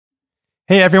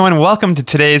Hey everyone, welcome to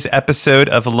today's episode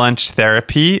of Lunch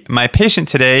Therapy. My patient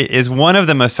today is one of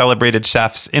the most celebrated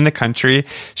chefs in the country,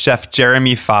 Chef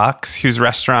Jeremy Fox, whose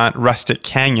restaurant Rustic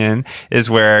Canyon is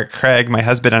where Craig, my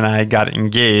husband, and I got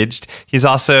engaged. He's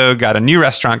also got a new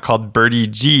restaurant called Birdie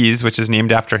G's, which is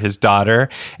named after his daughter,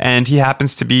 and he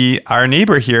happens to be our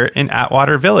neighbor here in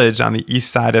Atwater Village on the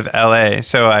east side of LA.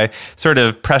 So I sort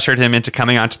of pressured him into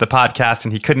coming onto the podcast,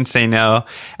 and he couldn't say no.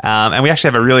 And we actually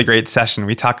have a really great session.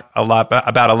 We talk a lot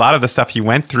about a lot of the stuff he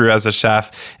went through as a chef,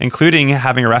 including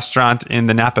having a restaurant in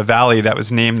the Napa Valley that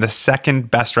was named the second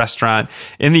best restaurant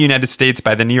in the United States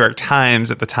by the New York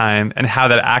Times at the time, and how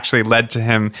that actually led to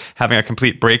him having a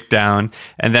complete breakdown,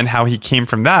 and then how he came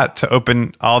from that to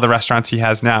open all the restaurants he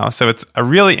has now. So it's a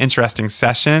really interesting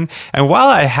session. And while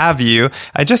I have you,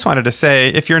 I just wanted to say,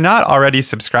 if you're not already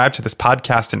subscribed to this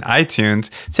podcast in iTunes,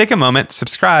 take a moment,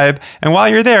 subscribe, and while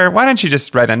you're there, why don't you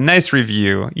just write a nice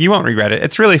review? You won't regret it.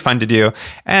 It's really fun to do.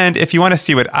 And if you want to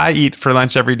see what I eat for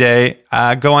lunch every day,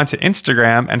 go onto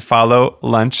Instagram and follow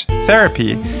Lunch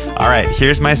Therapy. All right,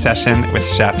 here's my session with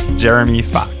Chef Jeremy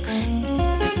Fox.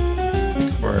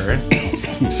 Word.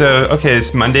 So, okay,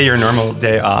 is Monday your normal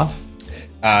day off?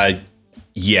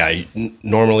 Yeah,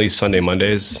 normally Sunday,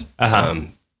 Mondays.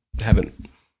 Hasn't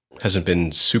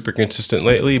been super consistent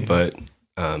lately, but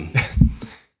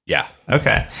yeah.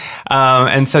 Okay.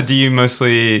 And so do you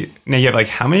mostly, now you have like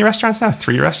how many restaurants now?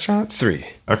 3 restaurants? 3.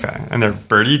 Okay. And they're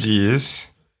Birdie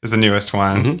G's is the newest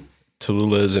one. Mm-hmm.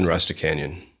 Tallulah's and Rustic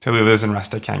Canyon. Tallulah's and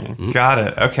Rustic Canyon. Mm-hmm. Got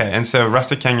it. Okay. And so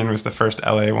Rustic Canyon was the first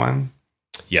LA one?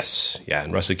 Yes. Yeah.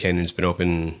 And Rustic Canyon's been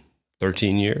open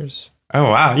 13 years. Oh,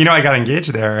 wow. You know, I got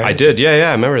engaged there, right? I did. Yeah.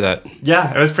 I remember that.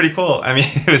 Yeah. It was pretty cool. I mean,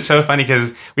 it was so funny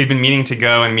because we'd been meaning to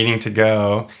go.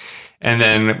 And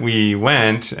then we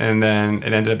went, and then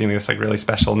it ended up being this like really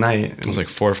special night. It was like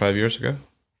 4 or 5 years ago.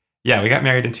 Yeah, we got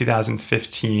married in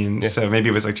 2015, so maybe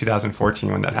it was like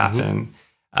 2014 when that happened.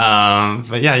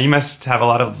 But yeah, you must have a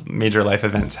lot of major life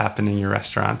events happen in your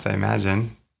restaurants, I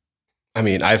imagine. I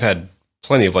mean, I've had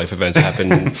plenty of life events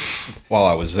happen while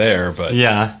I was there, but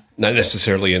not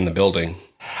necessarily in the building.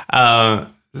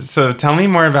 So tell me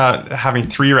more about having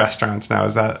 3 restaurants now.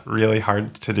 Is that really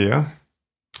hard to do?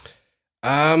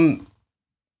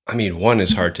 I mean, one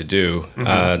is hard to do.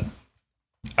 Mm-hmm.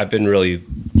 I've been really,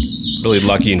 really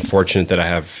lucky and fortunate that I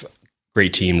have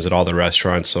great teams at all the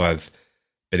restaurants. So I've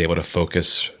been able to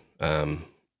focus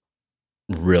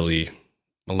really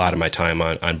a lot of my time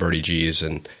on Birdie G's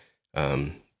and,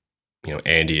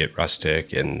 Andy at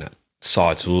Rustic and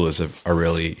Saw at Tallulah's are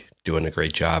really doing a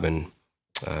great job and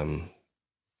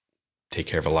take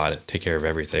care of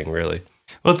everything, really.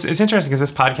 Well, it's interesting because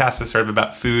this podcast is sort of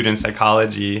about food and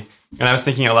psychology. And I was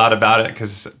thinking a lot about it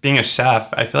because being a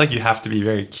chef, I feel like you have to be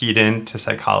very keyed into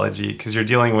psychology because you're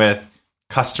dealing with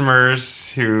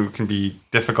customers who can be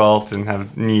difficult and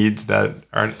have needs that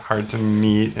are hard to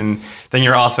meet. And then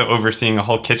you're also overseeing a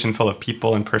whole kitchen full of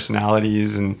people and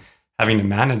personalities and having to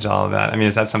manage all of that. I mean,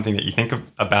 is that something that you think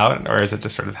about, or is it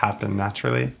just sort of happen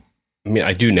naturally? I mean,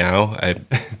 I do now. I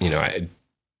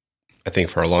think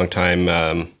for a long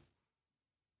time,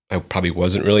 I probably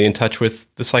wasn't really in touch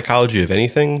with the psychology of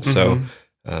anything. Mm-hmm. So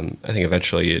I think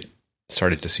eventually it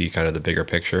started to see kind of the bigger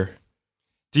picture.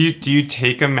 Do you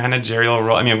take a managerial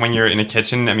role? I mean, when you're in a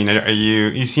kitchen, I mean,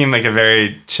 you seem like a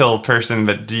very chill person,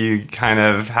 but do you kind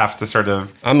of have to sort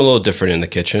of... I'm a little different in the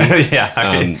kitchen. Yeah.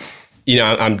 Okay.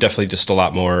 I'm definitely just a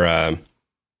lot more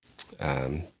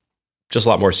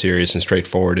serious and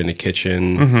straightforward in the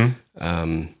kitchen.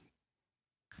 Mm-hmm.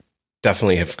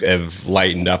 Definitely have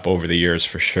lightened up over the years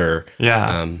for sure.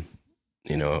 Yeah.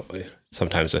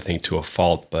 Sometimes I think to a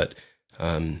fault, but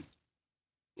it's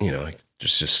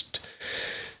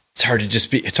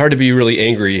hard to be really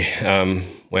angry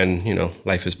when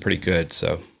life is pretty good.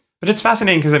 So, but it's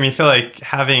fascinating because I feel like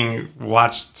having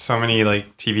watched so many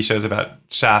like TV shows about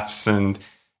chefs and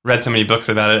read so many books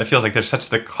about it, it feels like there's such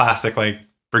the classic like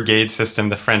brigade system,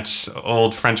 the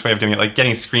old French way of doing it. Like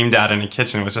getting screamed at in a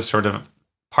kitchen was just sort of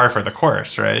par for the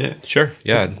course, right? Sure.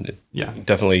 Yeah. Yeah.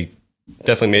 Definitely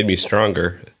made me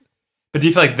stronger. But do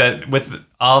you feel like that with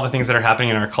all the things that are happening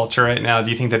in our culture right now,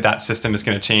 do you think that system is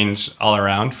going to change all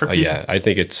around for people? Yeah, I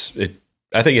think I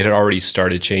think it had already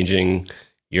started changing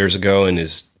years ago and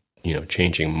is,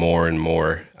 changing more and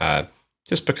more,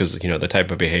 just because, the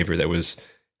type of behavior that was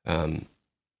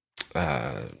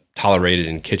tolerated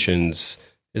in kitchens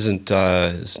is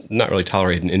not really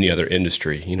tolerated in any other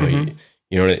industry. Mm-hmm.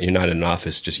 You're not in an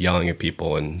office just yelling at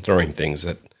people and throwing things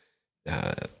that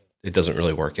it doesn't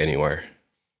really work anywhere.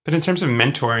 But in terms of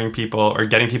mentoring people or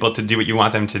getting people to do what you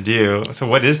want them to do, so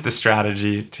what is the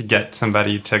strategy to get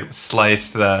somebody to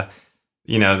slice the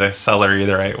the celery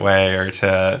the right way, or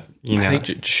to, I think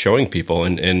just showing people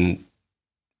and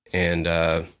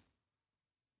I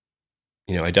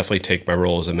definitely take my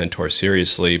role as a mentor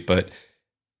seriously, but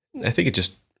I think it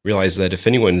just realized that if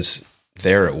anyone's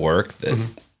there at work, that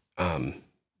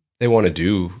they want to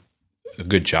do a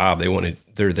good job.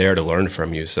 They're there to learn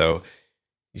from you. So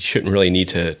you shouldn't really need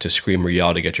to scream or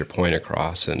yell to get your point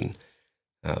across. And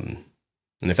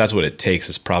if that's what it takes,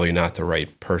 it's probably not the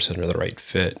right person or the right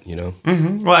fit,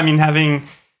 Mm-hmm. Well, I mean, having,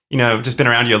 just been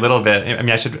around you a little bit. I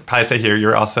mean, I should probably say here,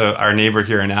 you're also our neighbor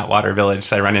here in Atwater Village.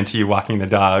 So I run into you walking the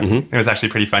dog. It was actually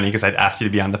pretty funny because I'd asked you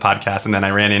to be on the podcast, and then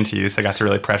I ran into you. So I got to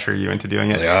really pressure you into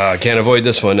doing it. I can't avoid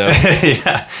this one now.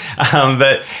 Yeah.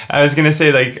 But I was going to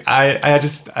say,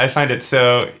 I find it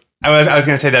so, I was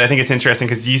going to say that I think it's interesting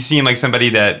because you seem like somebody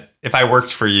that if I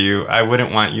worked for you, I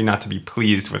wouldn't want you not to be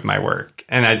pleased with my work.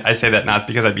 And I say that not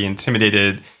because I'd be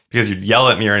intimidated because you'd yell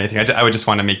at me or anything. I would just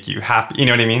want to make you happy. You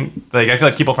know what I mean? Like, I feel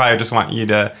like people probably just want you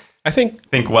to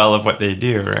think well of what they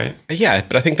do, right? Yeah,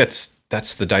 but I think that's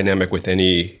the dynamic with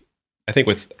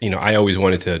I always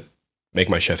wanted to make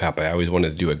my chef happy. I always wanted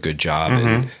to do a good job.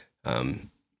 And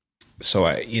so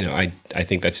I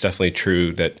think that's definitely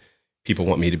true, that people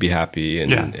want me to be happy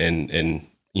and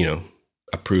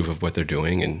approve of what they're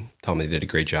doing and tell me they did a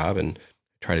great job, and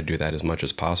try to do that as much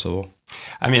as possible.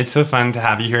 I mean, it's so fun to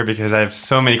have you here because I have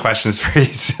so many questions for you.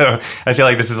 So I feel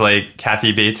like this is like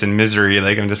Kathy Bates in Misery.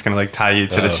 Like, I'm just going to tie you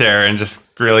to the chair and just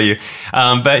grill you.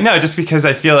 But no, just because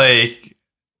I feel like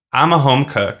I'm a home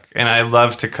cook and I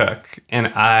love to cook.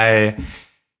 And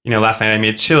last night I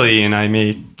made chili and I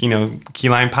make, key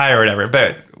lime pie or whatever.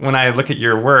 But when I look at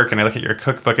your work and I look at your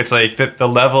cookbook, it's like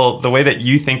the way that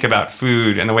you think about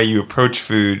food and the way you approach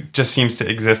food just seems to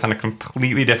exist on a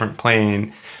completely different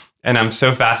plane. And I'm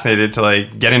so fascinated to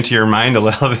get into your mind a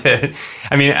little bit.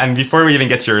 I mean, and before we even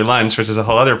get to your lunch, which is a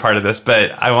whole other part of this,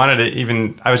 but I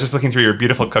was just looking through your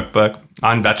beautiful cookbook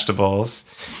on vegetables.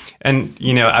 And,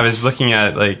 I was looking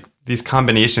at these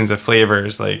combinations of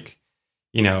flavors,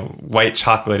 white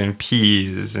chocolate and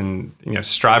peas and,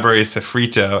 strawberry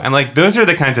sofrito. And those are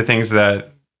the kinds of things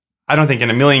that I don't think in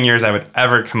a million years I would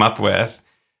ever come up with.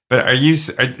 But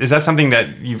is that something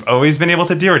that you've always been able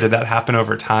to do, or did that happen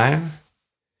over time?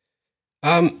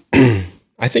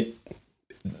 I think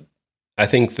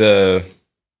having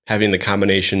the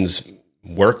combinations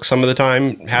work some of the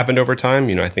time happened over time.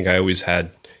 I think I always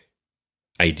had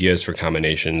ideas for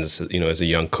combinations, as a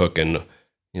young cook, and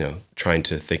trying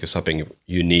to think of something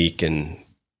unique, and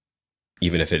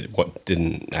even if it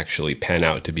didn't actually pan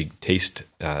out to be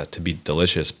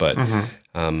delicious. But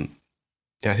I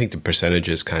think the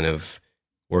percentages kind of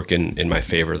work in my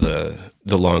favor the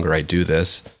longer I do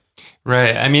this.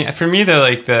 Right. I mean, for me,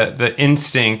 the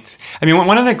instinct. I mean,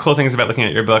 one of the cool things about looking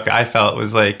at your book, I felt,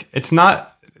 was it's not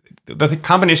the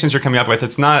combinations you're coming up with.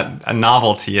 It's not a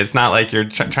novelty. It's not like you're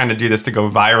trying to do this to go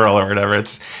viral or whatever.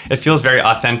 It feels very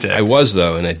authentic. I was,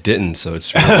 though, and I didn't. So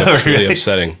it's really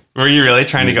upsetting. Were you really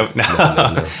trying to go? No.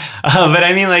 But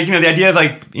I mean, the idea of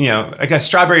a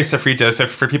strawberry sofrito. So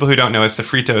for people who don't know, a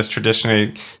sofrito is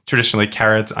traditionally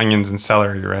carrots, onions, and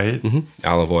celery, right?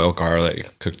 Olive oil,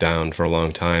 garlic, cooked down for a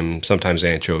long time. Sometimes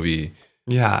anchovy.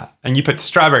 Yeah, and you put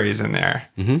strawberries in there.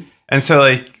 And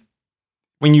so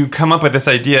when you come up with this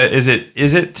idea, is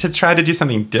it to try to do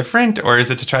something different, or is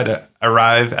it to try to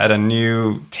arrive at a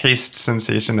new taste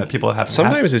sensation that people haven't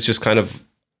Sometimes it's just kind of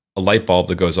a light bulb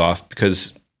that goes off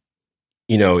because,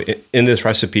 in this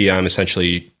recipe, I'm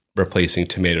essentially replacing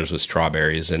tomatoes with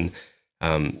strawberries. And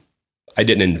I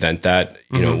didn't invent that.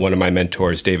 One of my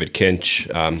mentors, David Kinch,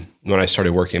 when I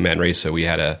started working at Manresa, we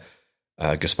had a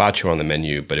gazpacho on the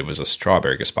menu, but it was a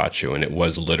strawberry gazpacho, and it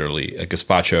was literally a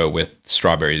gazpacho with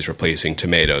strawberries replacing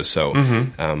tomatoes. So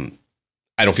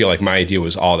I don't feel like my idea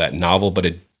was all that novel, but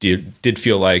it did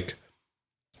feel like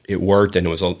it worked, and it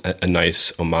was a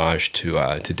nice homage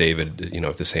to David,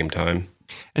 at the same time.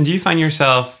 And do you find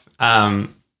yourself,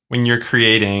 when you're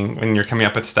coming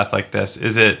up with stuff like this,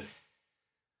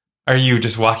 are you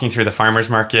just walking through the farmer's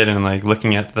market and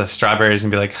looking at the strawberries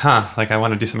and be I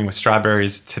want to do something with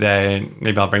strawberries today, and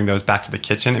maybe I'll bring those back to the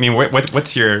kitchen? I mean,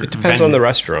 what's your... It depends on the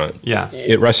restaurant. Yeah.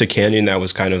 At Russet Canyon, that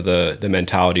was kind of the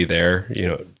mentality there.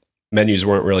 Menus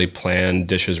weren't really planned.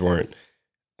 Dishes weren't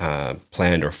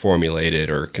planned or formulated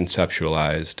or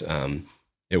conceptualized.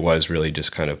 It was really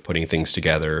just kind of putting things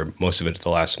together, most of it at the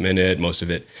last minute, most of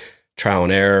it trial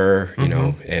and error,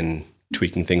 and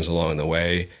tweaking things along the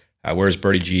way. Whereas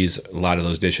Birdie G's, a lot of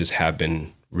those dishes have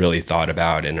been really thought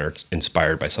about and are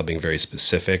inspired by something very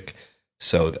specific.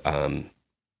 So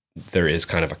there is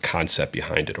kind of a concept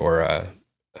behind it, or an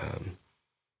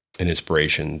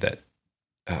inspiration that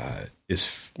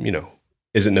is,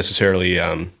 isn't necessarily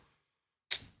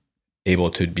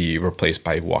able to be replaced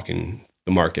by walking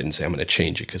the market and say, I'm going to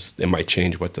change it, because it might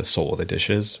change what the soul of the dish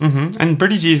is. Mm-hmm. And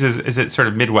Birdie G's, is it sort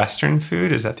of Midwestern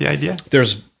food? Is that the idea?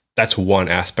 That's one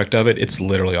aspect of it. It's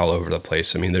literally all over the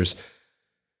place. I mean, there's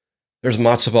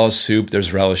matzo ball soup,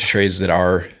 there's relish trays that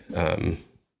are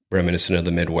reminiscent of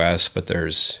the Midwest, but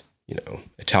there's,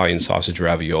 Italian sausage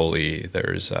ravioli,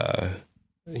 there's,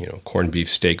 corned beef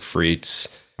steak frites.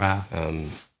 Wow.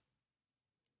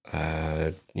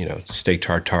 Steak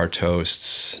tartare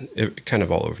toasts, kind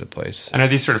of all over the place. And are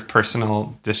these sort of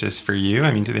personal dishes for you?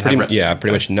 I mean, do they pretty much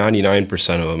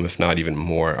 99% of them, if not even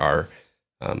more, are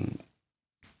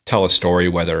tell a story,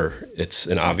 whether it's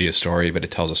an obvious story, but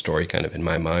it tells a story kind of in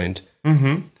my mind.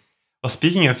 Mm-hmm. Well,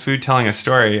 speaking of food telling a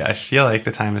story, I feel like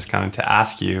the time has come to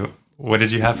ask you, what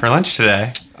did you have for lunch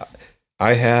today?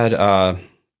 I had a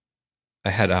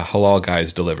halal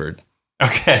guys delivered.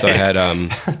 Okay. So I had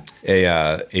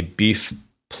a beef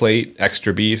plate,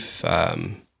 extra beef,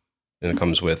 and it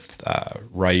comes with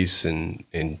rice and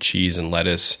cheese and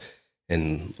lettuce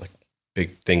and like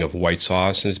big thing of white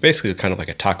sauce, and it's basically kind of like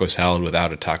a taco salad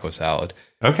without a taco salad.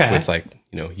 Okay. With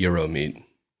gyro meat.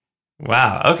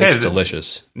 Wow. Okay. It's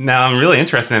delicious. Now I'm really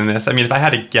interested in this. I mean, if I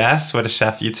had to guess what a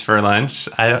chef eats for lunch,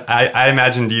 I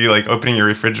imagined you like opening your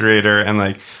refrigerator and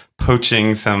like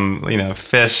poaching some,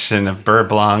 fish and a beurre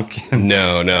blanc.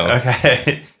 No.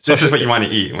 Okay. This is what you want to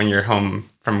eat when you're home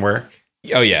from work.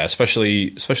 Oh yeah,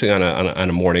 especially on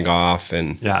a morning off,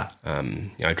 and yeah.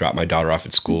 I drop my daughter off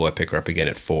at school. I pick her up again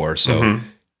at 4. So,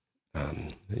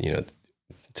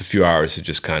 it's a few hours to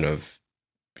just kind of,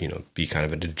 be kind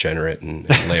of a degenerate and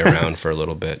lay around for a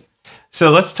little bit. So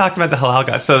let's talk about the halal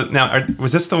guys. So now,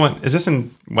 was this the one? Is this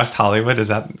in West Hollywood? Is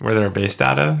that where they're based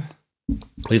out of? I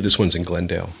believe this one's in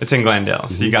Glendale. It's in Glendale.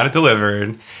 So you got it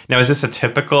delivered. Now, is this a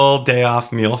typical day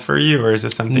off meal for you, or is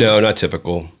this something? No, not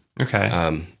typical.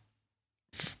 Okay.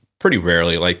 Pretty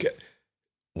rarely, like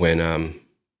when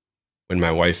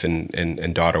my wife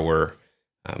and daughter were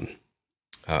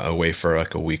away for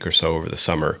like a week or so over the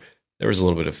summer, there was a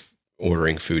little bit of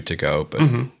ordering food to go, but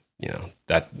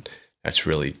that's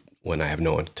really when I have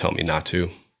no one to tell me not to.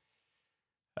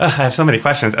 I have so many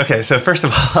questions. Okay, so first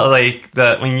of all, like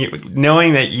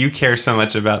knowing that you care so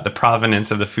much about the provenance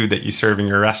of the food that you serve in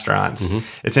your restaurants,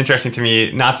 it's interesting to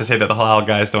me, not to say that the halal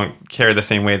guys don't care the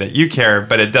same way that you care,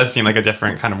 but it does seem like a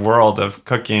different kind of world of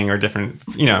cooking, or different,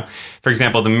 for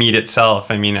example, the meat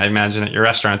itself. I mean, I imagine at your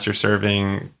restaurants you're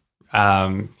serving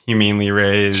humanely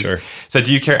raised. Sure. So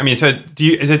do you care? I mean, is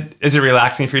it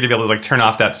relaxing for you to be able to like turn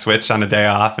off that switch on a day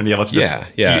off and be able to just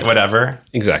eat whatever?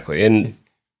 Exactly. And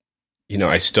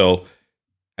I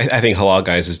think halal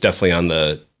guys is definitely on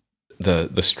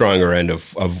the stronger end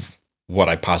of what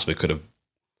I possibly could have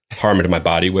harmed my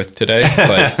body with today.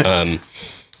 But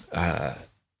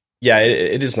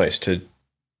it is nice to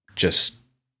just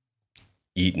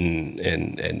eat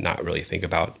and not really think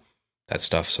about that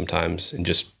stuff sometimes, and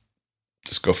just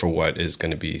go for what is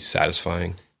going to be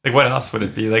satisfying. Like, what else would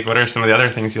it be? Like, what are some of the other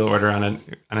things you'll order on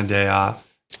a day off?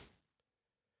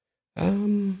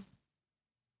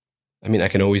 I mean, I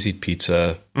can always eat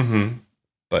pizza,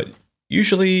 but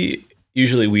usually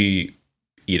we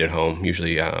eat at home.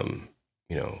 Usually,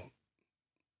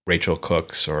 Rachel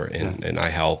cooks, and I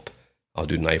help. I'll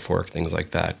do knife work, things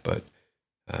like that. But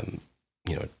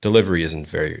delivery isn't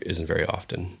very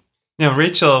often.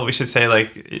 Rachel, we should say,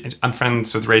 like, I'm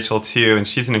friends with Rachel too, and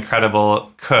she's an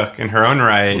incredible cook in her own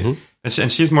right.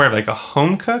 And she's more of like a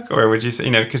home cook, or would you say,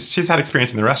 because she's had experience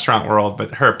in the restaurant world,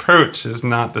 but her approach is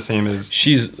not the same as...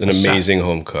 She's an amazing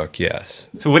home cook, yes.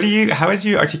 So how would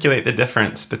you articulate the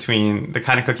difference between the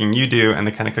kind of cooking you do and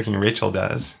the kind of cooking Rachel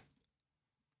does?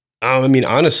 I mean,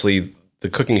 honestly, the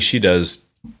cooking she does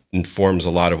informs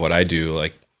a lot of what I do.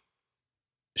 Like,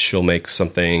 she'll make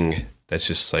something that's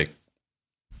just like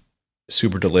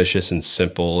super delicious and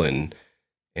simple and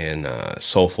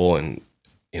soulful, and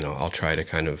I'll try to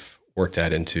kind of work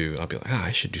that into. I'll be like,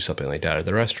 I should do something like that at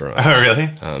the restaurant. Oh, really?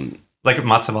 Like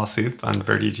matzo ball soup on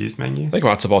Birdie G's menu. Like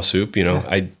matzo ball soup,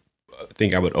 I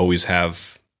think I would always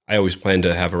have. I always plan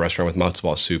to have a restaurant with matzo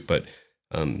ball soup, but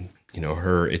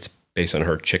it's based on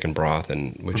her chicken broth,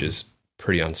 and which is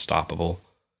pretty unstoppable.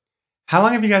 How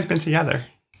long have you guys been together?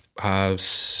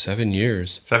 7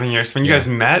 years. 7 years. When you guys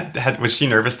met, was she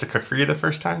nervous to cook for you the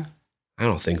first time? I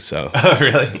don't think so. Oh,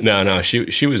 really? No.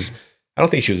 She was. I don't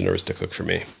think she was nervous to cook for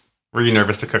me. Were you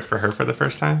nervous to cook for her for the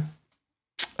first time?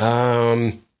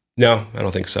 No, I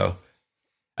don't think so.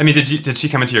 I mean, did she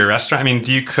come into your restaurant? I mean,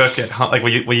 do you cook at home? Like,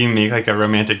 will you make like a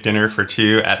romantic dinner for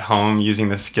two at home using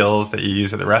the skills that you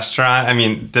use at the restaurant? I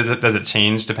mean, does it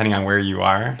change depending on where you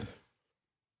are?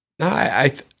 No,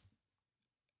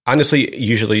 honestly,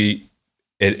 usually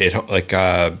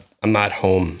I'm not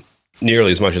home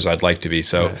nearly as much as I'd like to be.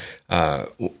 So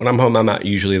when I'm home, I'm not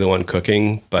usually the one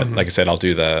cooking. But like I said, I'll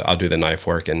do the knife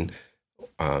work and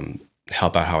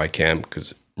help out how I can,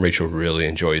 because Rachel really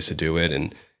enjoys to do it.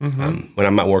 And when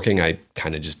I'm not working, I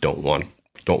kind of just don't want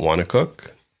to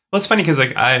cook. Well, it's funny because,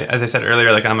 like, as I said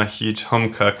earlier, like, I'm a huge home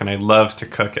cook and I love to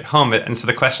cook at home. And so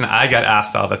the question I get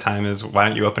asked all the time is, why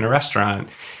don't you open a restaurant?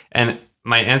 And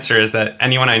my answer is that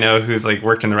anyone I know who's like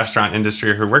worked in the restaurant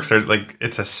industry or who works there, like,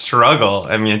 it's a struggle.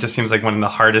 I mean, it just seems like one of the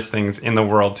hardest things in the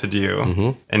world to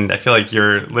do. And I feel like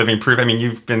you're living proof. I mean,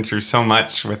 you've been through so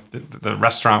much with the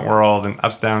restaurant world and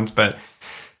ups, downs, but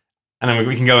I don't know,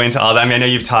 we can go into all that. I mean, I know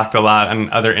you've talked a lot in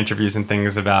other interviews and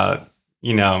things about,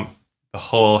 you know, the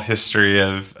whole history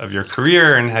of your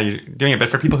career and how you're doing it. But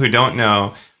for people who don't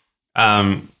know,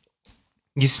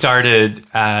 you started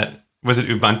at, was it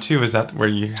Ubuntu? Was that where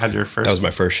you had your first? That was my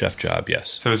first chef job, yes.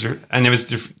 So it was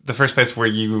the first place where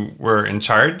you were in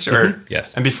charge? Or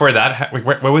Yes. And before that,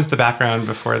 what was the background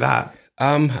before that?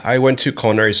 I went to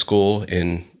culinary school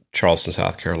in Charleston,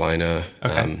 South Carolina,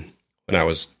 when I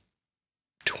was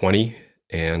 20.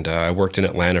 And I worked in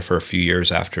Atlanta for a few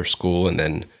years after school, and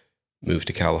then moved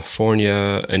to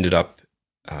California, ended up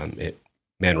at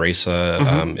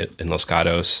Manresa in Los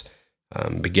Gatos,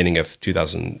 beginning of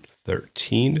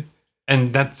 2013.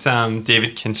 And that's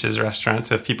David Kinch's restaurant.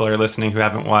 So if people are listening who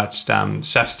haven't watched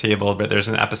Chef's Table, but there's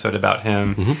an episode about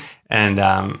him. And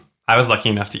I was lucky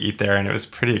enough to eat there, and it was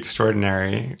pretty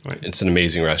extraordinary. It's an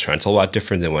amazing restaurant. It's a lot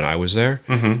different than when I was there.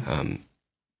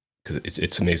 Because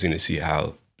it's amazing to see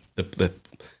how the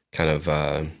kind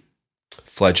of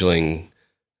fledgling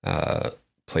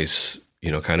place,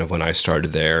 you know, kind of when I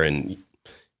started there, and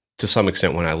to some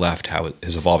extent when I left, how it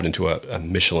has evolved into a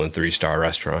Michelin 3-star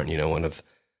restaurant, you know, one of,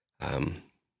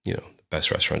 you know, the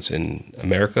best restaurants in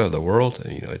America, the world.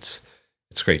 You know, it's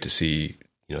great to see,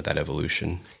 you know, that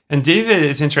evolution. And David,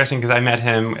 it's interesting because I met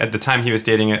him at the time he was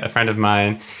dating a friend of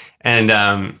mine, and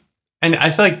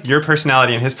I feel like your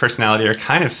personality and his personality are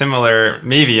kind of similar.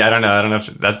 Maybe, I don't know if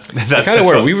that's kind of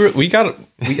where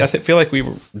I feel like we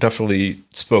definitely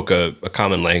spoke a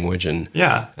common language, and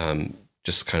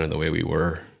just kind of the way we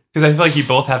were. Because I feel like you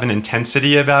both have an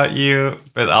intensity about you,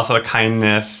 but also a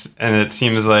kindness, and it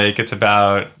seems like it's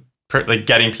about like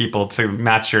getting people to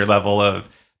match your level of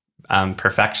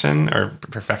perfection or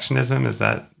perfectionism. Is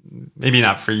that maybe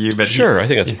not for you, but sure, I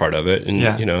think that's part of it.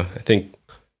 And you know, I think,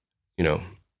 you know,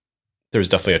 there was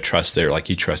definitely a trust there. Like,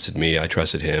 he trusted me, I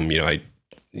trusted him.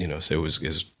 So it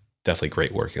was definitely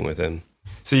great working with him.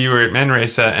 So you were at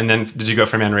Manresa, and then did you go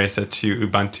from Manresa to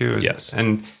Ubuntu? Yes.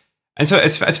 And so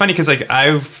it's funny because, like,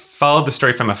 I followed the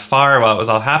story from afar while it was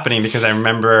all happening, because I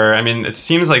remember, I mean, it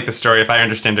seems like the story, if I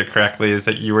understand it correctly, is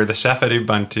that you were the chef at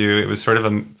Ubuntu. It was sort of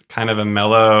a kind of a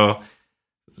mellow,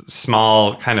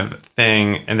 small kind of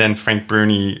thing. And then Frank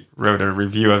Bruni wrote a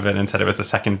review of it and said it was the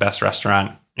second best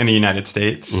restaurant in the United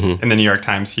States. In the New York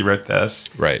Times, he wrote this.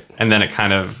 Right. And then it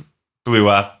kind of blew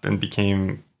up and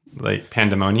became like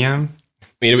pandemonium.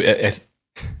 I mean,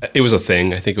 it was a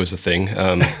thing. I think it was a thing.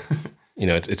 You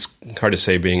know, it's hard to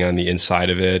say being on the inside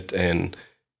of it, and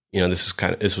you know,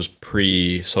 this was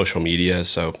pre-social media,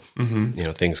 so you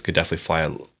know, things could definitely fly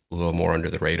a little more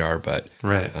under the radar, but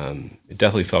it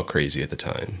definitely felt crazy at the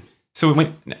time. So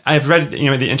when I've read, you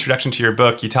know, the introduction to your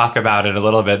book, you talk about it a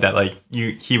little bit, that like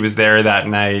he was there that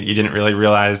night, you didn't really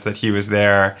realize that he was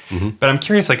there, but I'm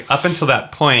curious, like, up until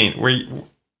that point,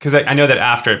 because I know that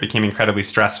after it became incredibly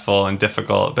stressful and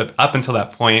difficult, but up until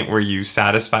that point, were you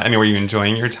satisfied? I mean, were you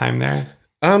enjoying your time there?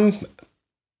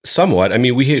 Somewhat. I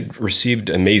mean, we had received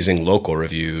amazing local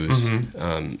reviews,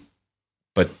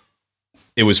 but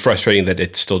it was frustrating that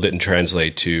it still didn't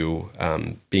translate to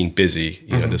being busy.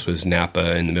 You know, this was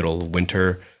Napa in the middle of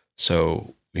winter,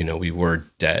 so you know, we were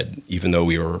dead, even though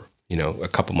we were, you know, a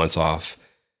couple months off.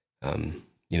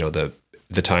 You know,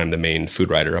 the time, the main food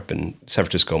writer up in San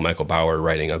Francisco, Michael Bauer,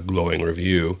 writing a glowing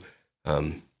review,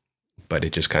 but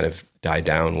it just kind of died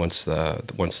down once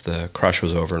the crush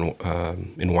was over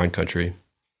in wine country.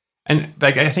 And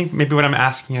like, I think maybe what I'm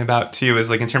asking about too is,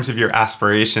 like, in terms of your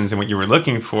aspirations and what you were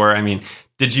looking for. I mean,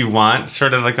 did you want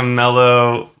sort of like a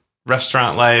mellow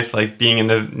restaurant life, like being in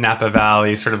the Napa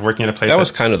Valley, sort of working at a place? That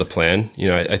was kind of the plan. You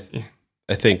know,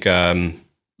 I think I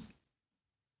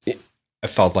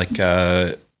felt like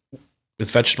with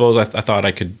vegetables, I thought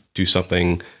I could do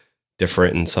something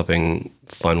different and something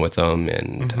fun with them,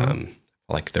 and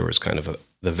like there was kind of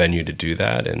the venue to do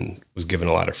that, and was given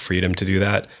a lot of freedom to do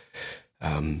that.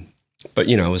 But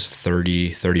you know, I was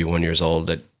 31 years old.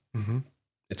 That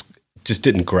it's just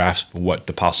didn't grasp what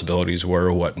the possibilities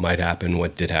were, what might happen,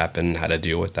 what did happen, how to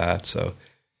deal with that. So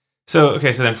So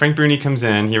then Frank Bruni comes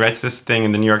in. He writes this thing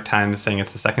in the New York Times saying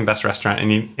it's the second best restaurant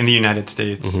in the United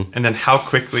States. Mm-hmm. And then how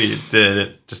quickly did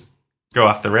it just go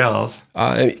off the rails?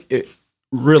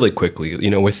 Really quickly.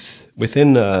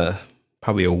 Within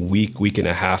probably a week and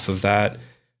a half of that,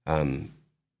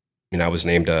 I was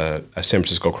named a San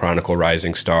Francisco Chronicle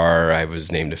Rising Star. I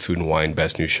was named a Food and Wine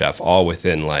Best New Chef, all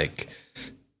within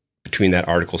between that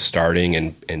article starting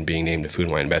and being named a Food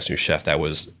and Wine Best New Chef. That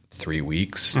was 3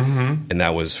 weeks. Mm-hmm. And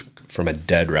that was from a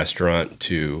dead restaurant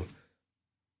to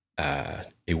a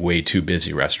way too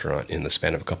busy restaurant in the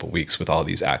span of a couple of weeks with all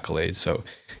these accolades. So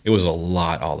it was a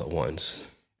lot all at once.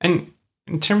 And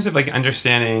in terms of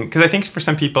understanding, because I think for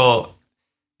some people,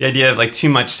 the idea of too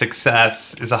much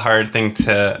success is a hard thing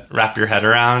to wrap your head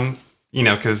around,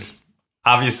 because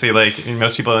obviously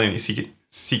most people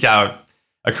seek out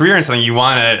a career in something, you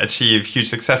want to achieve huge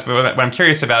success. But what I'm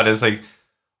curious about is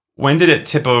when did it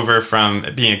tip over from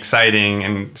being exciting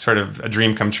and sort of a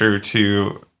dream come true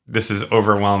to this is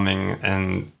overwhelming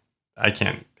and I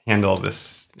can't handle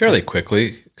this? Fairly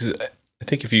quickly, because I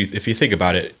think if you think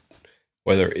about it,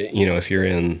 whether if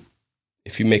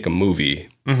you make a movie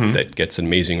mm-hmm. that gets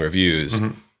amazing reviews,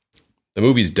 mm-hmm. the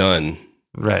movie's done.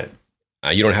 Right.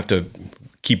 You don't have to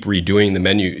keep redoing the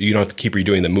menu. You don't have to keep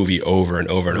redoing the movie over and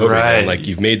over and over right. again.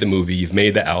 You've made the movie, you've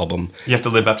made the album. You have to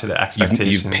live up to the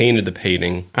expectations. You've painted the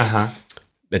painting. Uh-huh.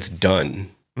 It's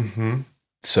done. Mm-hmm.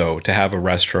 So to have a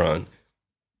restaurant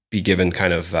be given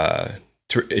kind of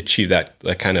to achieve that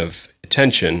kind of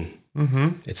attention, mm-hmm.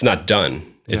 it's not done.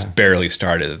 It's barely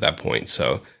started at that point.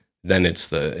 So then it's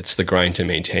the grind to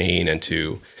maintain and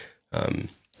to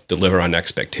deliver on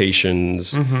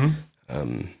expectations,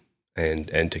 mm-hmm.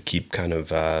 And to keep kind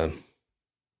of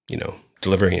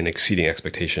delivering and exceeding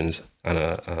expectations on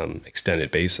a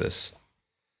extended basis.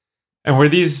 And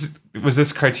was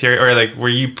this criteria, or were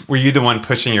you the one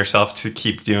pushing yourself to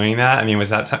keep doing that? I mean, was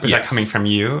that coming from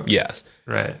you? Yes.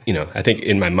 Right. I think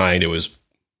in my mind it was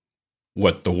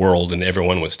what the world and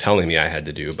everyone was telling me I had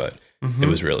to do, but mm-hmm. it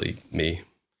was really me.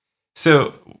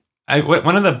 So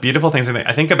one of the beautiful things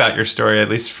I think about your story, at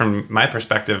least from my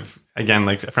perspective,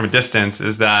 again, from a distance,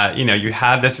 is that, you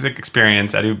had this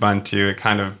experience at Ubuntu, it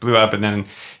kind of blew up, and then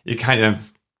you kind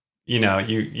of,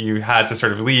 you had to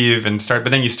sort of leave and start,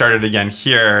 but then you started again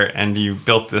here and you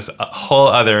built this whole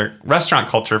other restaurant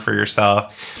culture for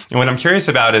yourself. And what I'm curious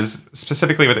about is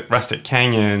specifically with Rustic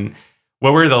Canyon,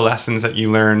 what were the lessons that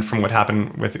you learned from what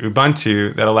happened with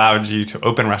Ubuntu that allowed you to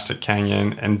open Rustic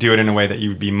Canyon and do it in a way that you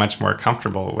would be much more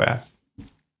comfortable with?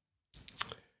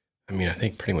 I mean, I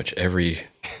think pretty much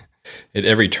at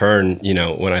every turn,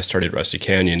 when I started Rustic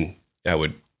Canyon, I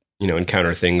would,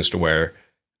 encounter things to where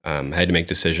I had to make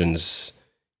decisions,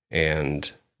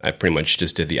 and I pretty much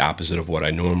just did the opposite of what I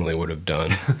normally would have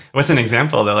done. What's an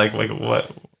example that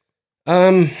what?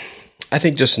 I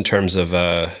think just in terms of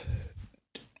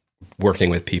working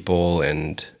with people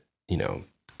and,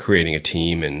 creating a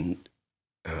team. And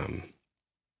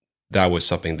that was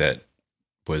something that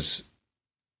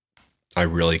I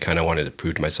really kind of wanted to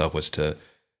prove to myself, was to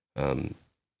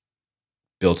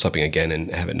build something again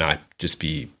and have it not just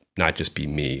be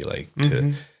me, mm-hmm.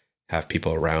 to have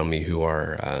people around me who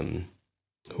are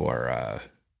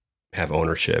have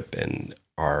ownership and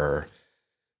are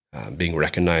being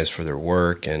recognized for their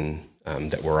work, and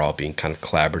that we're all being kind of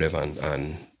collaborative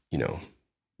on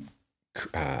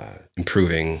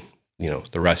improving,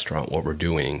 the restaurant, what we're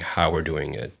doing, how we're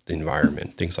doing it, the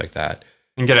environment, things like that.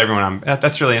 And get everyone on.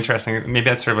 That's really interesting. Maybe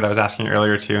that's sort of what I was asking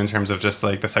earlier too, in terms of just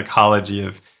the psychology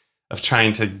of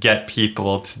trying to get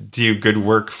people to do good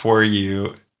work for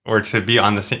you, or to be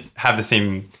on have the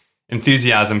same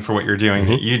enthusiasm for what you're doing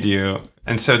mm-hmm. that you do.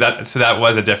 And so that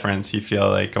was a difference. You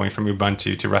feel going from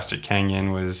Ubuntu to Rustic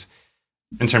Canyon was,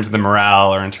 in terms of the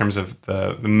morale or in terms of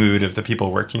the mood of the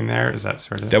people working there? Is that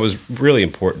sort of... That was really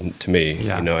important to me.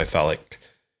 Yeah. I felt like,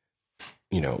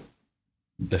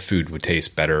 the food would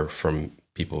taste better from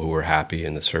people who were happy,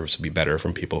 and the service would be better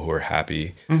from people who were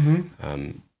happy.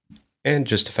 Mm-hmm. And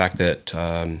just the fact that,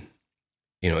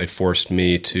 it forced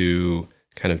me to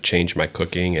kind of change my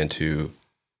cooking and to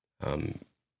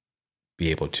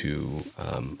be able to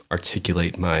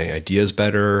articulate my ideas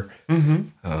better.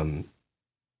 Mm-hmm.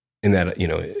 And that,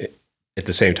 at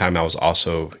the same time, I was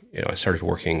also, I started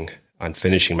working on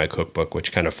finishing my cookbook,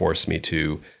 which kind of forced me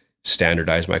to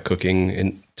standardize my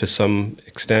cooking to some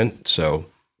extent. So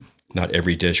not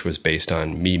every dish was based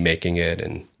on me making it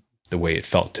and the way it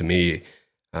felt to me,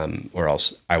 or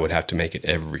else I would have to make it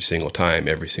every single time,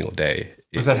 every single day.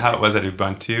 Was that how it was at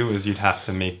Ubuntu? Was you'd have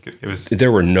to make it? Was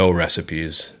There were no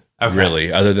recipes,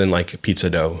 really, other than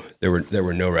pizza dough. There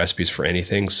were no recipes for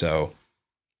anything. So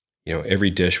every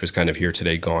dish was kind of here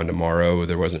today, gone tomorrow.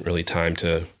 There wasn't really time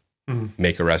to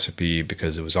make a recipe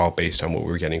because it was all based on what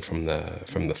we were getting from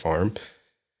the farm.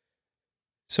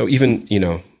 So even,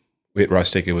 with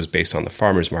Rustic, it was based on the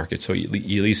farmer's market. So you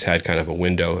at least had kind of a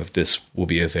window of this will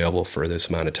be available for this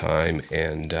amount of time.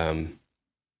 And,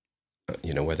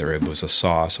 whether it was a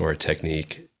sauce or a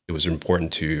technique, it was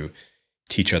important to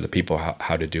teach other people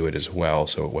how to do it as well.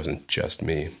 So it wasn't just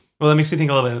me. Well, it makes me think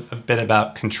a bit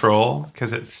about control,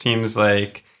 because it seems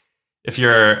like if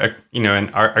you're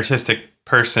an artistic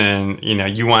person,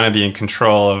 you want to be in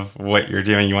control of what you're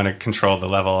doing. You want to control the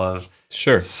level of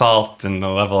salt and the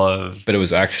level of... But it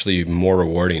was actually more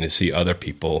rewarding to see other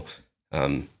people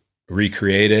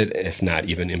recreate it, if not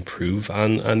even improve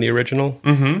on the original.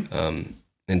 Mm-hmm.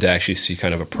 And to actually see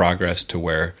kind of a progress to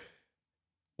where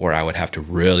I would have to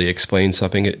really explain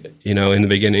something, in the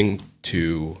beginning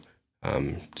to...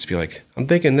 just be like, I'm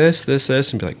thinking this,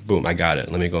 and be like, boom, I got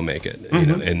it. Let me go make it.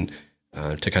 Mm-hmm. And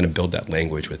to kind of build that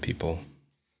language with people.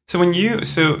 So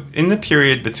in the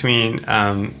period between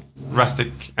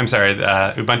Ubuntu,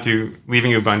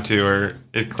 leaving Ubuntu or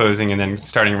it closing and then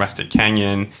starting Rustic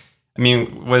Canyon, I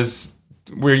mean,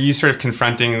 were you sort of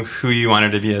confronting who you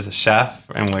wanted to be as a chef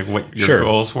and like what your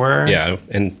goals were? Yeah,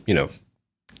 and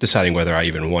deciding whether I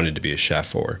even wanted to be a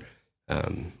chef or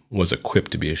was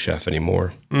equipped to be a chef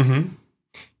anymore. Mm-hmm.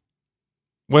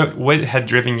 What had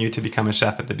driven you to become a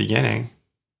chef at the beginning?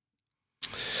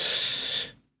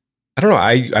 I don't know.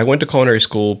 I went to culinary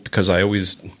school because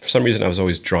for some reason I was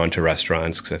always drawn to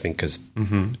restaurants, because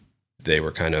they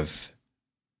were kind of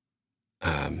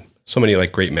so many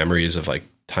like great memories of like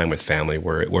time with family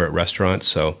were at restaurants.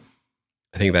 So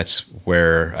I think that's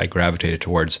where I gravitated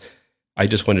towards. I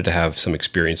just wanted to have some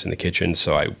experience in the kitchen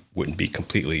so I wouldn't be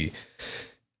completely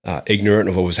ignorant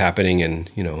of what was happening in,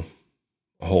 a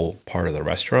whole part of the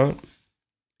restaurant.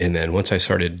 And then once I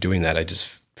started doing that, I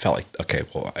just felt like, okay,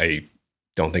 well, I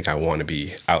don't think I want to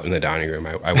be out in the dining room.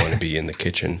 I want to be in the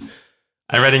kitchen.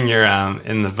 I read in your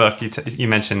in the book, you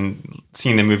mentioned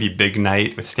seeing the movie Big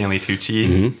Night with Stanley Tucci.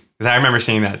 Mm-hmm. Because I remember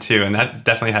seeing that too, and that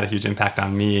definitely had a huge impact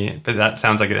on me. But that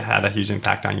sounds like it had a huge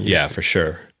impact on you. Yeah, for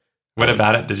sure. What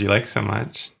about it did you like so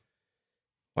much?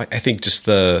 I think just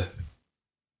it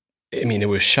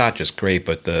was shot just great,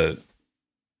 but the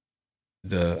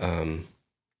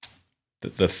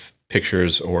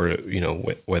pictures, or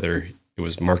whether it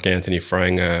was Mark Anthony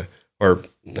frying or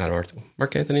not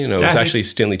Mark Anthony, no, it was actually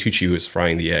Stanley Tucci who was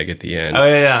frying the egg at the end. Oh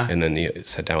yeah. And then he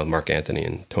sat down with Mark Anthony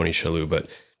and Tony Shalhoub, but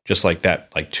just like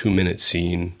that, like 2-minute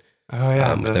scene. Oh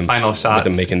yeah, the final shots with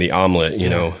them making the omelet,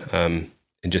 and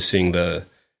just seeing the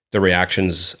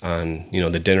reactions on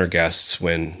the dinner guests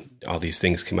when all these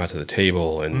things came out to the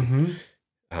table, and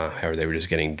how they were just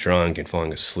getting drunk and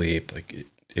falling asleep. Like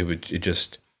it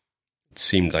just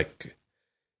seemed like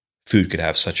food could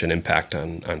have such an impact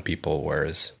on people,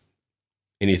 whereas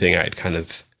anything I'd kind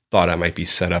of thought I might be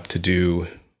set up to do,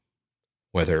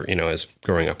 whether as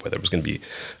growing up, whether it was going to be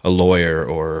a lawyer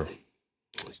or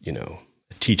a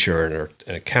teacher or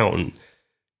an accountant,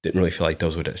 didn't really feel like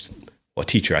those would. Well, a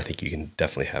teacher, I think you can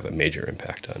definitely have a major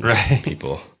impact on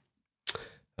people.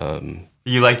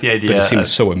 You like the idea, but it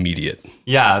seems so immediate.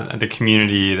 Yeah, the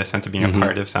community, the sense of being a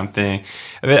part of something.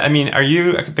 I mean, are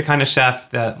you the kind of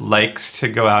chef that likes to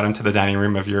go out into the dining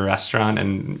room of your restaurant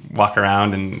and walk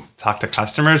around and talk to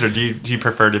customers, or do you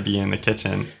prefer to be in the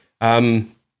kitchen?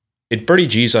 At Birdie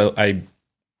G's, I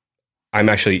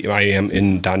am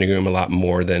in dining room a lot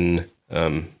more than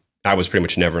I was pretty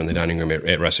much never in the dining room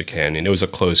at Rustic Canyon. It was a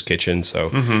closed kitchen, so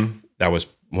that was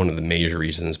one of the major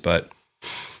reasons. But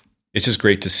it's just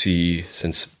great to see,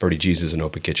 since Birdie G's is an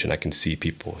open kitchen, I can see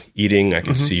people eating, I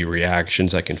can see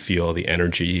reactions, I can feel the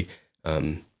energy,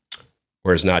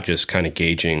 whereas not just kind of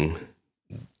gauging,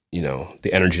 the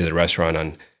energy of the restaurant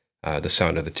on the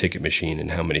sound of the ticket machine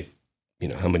and how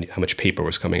much paper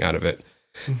was coming out of it.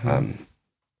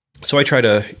 So I try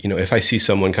to, if I see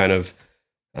someone kind of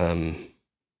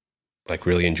like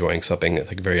really enjoying something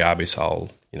like very obvious, I'll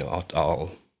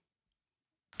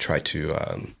try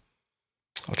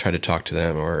to talk to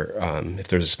them, or if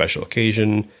there's a special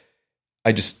occasion,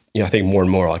 I just, I think more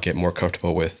and more I'll get more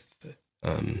comfortable with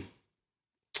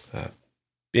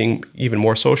being even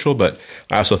more social. But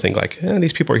I also think like,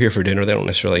 these people are here for dinner. They're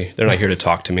not here to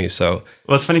talk to me. So,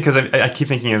 well, it's funny because I keep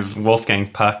thinking of Wolfgang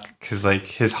Puck, because like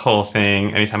his whole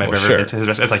thing, anytime I've ever been to his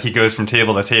restaurant, it's like he goes from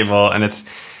table to table, and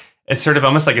it's sort of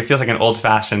almost like it feels like an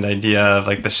old-fashioned idea of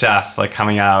like the chef like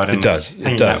coming out and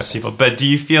hanging out with people. But do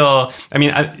you feel? I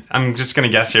mean, I'm just going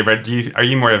to guess here, but are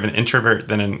you more of an introvert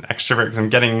than an extrovert? Because I'm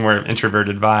getting more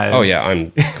introverted vibes. Oh yeah,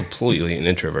 I'm completely an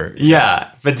introvert.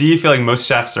 Yeah, but do you feel like most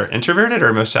chefs are introverted,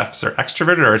 or most chefs are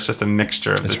extroverted, or it's just a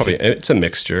mixture of it's a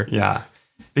mixture. Yeah,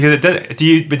 because it does. Do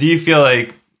you feel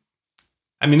like?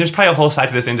 I mean, there's probably a whole side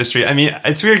to this industry. I mean,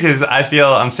 it's weird because I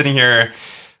feel I'm sitting here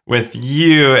with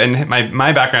you, and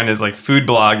my background is like food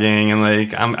blogging, and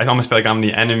like I almost feel like I'm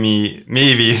the enemy,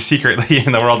 maybe secretly,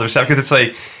 in the world of chef, because it's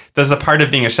like there's a part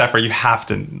of being a chef where you have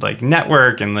to like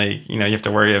network and like you have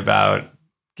to worry about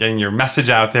getting your message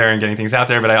out there and getting things out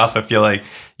there. But I also feel like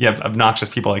you have obnoxious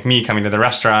people like me coming to the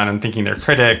restaurant and thinking they're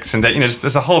critics, and that just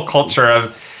there's a whole culture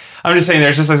of. I'm just saying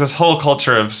there's just like this whole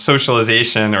culture of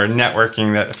socialization or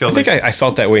networking that feels. I think I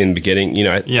felt that way in the beginning.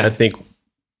 I think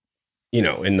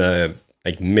in the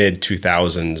like mid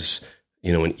 2000s,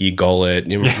 when E. Gullet,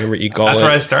 remember E. Gullet? That's where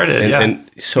I started. And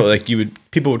so like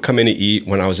people would come in to eat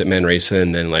when I was at Manresa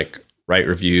and then like write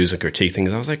reviews and critique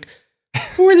things. I was like,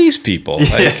 who are these people?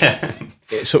 Like,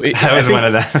 so I was one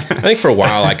of them. I think for a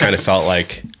while I kind of felt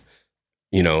like,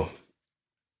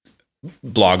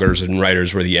 bloggers and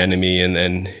writers were the enemy. And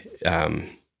then,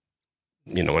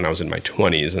 when I was in my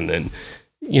 20s and then,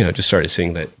 just started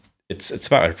seeing that it's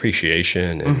about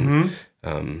appreciation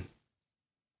and,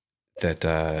 that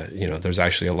there's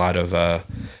actually a lot of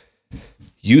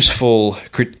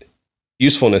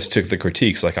usefulness to the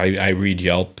critiques. Like I read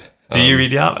Yelp. Do you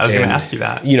read Yelp? I was going to ask you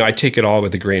that. I take it all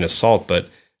with a grain of salt, but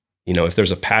if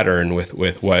there's a pattern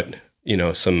with what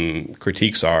some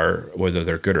critiques are, whether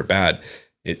they're good or bad,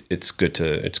 it's good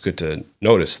to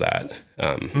notice that.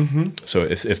 So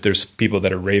if there's people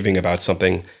that are raving about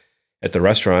something at the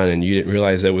restaurant and you didn't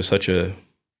realize that was such a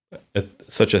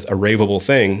raveable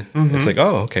thing, it's like,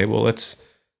 oh, okay, well,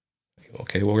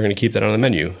 we're going to keep that on the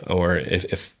menu. Or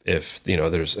if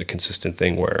there's a consistent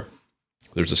thing where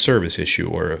there's a service issue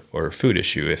or a food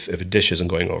issue, if a dish isn't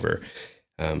going over,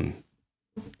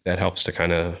 that helps to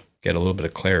kind of get a little bit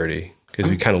of clarity because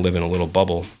we kind of live in a little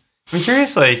bubble. I'm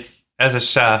curious, like as a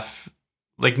chef,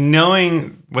 like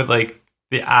knowing what like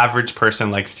the average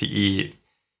person likes to eat.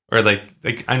 Or like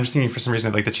I'm just thinking for some reason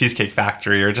of like the Cheesecake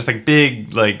Factory or just like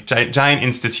big like giant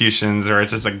institutions or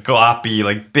it's just like gloppy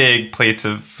like big plates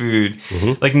of food.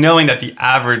 Like knowing that the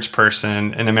average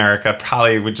person in America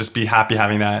probably would just be happy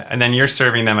having that, and then you're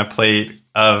serving them a plate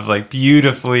of like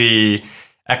beautifully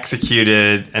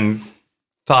executed and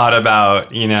thought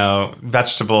about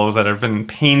vegetables that have been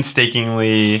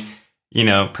painstakingly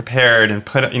prepared and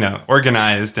put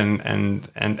organized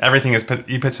and everything is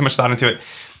you put so much thought into it.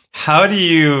 How do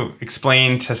you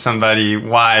explain to somebody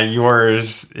why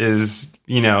yours is,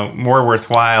 more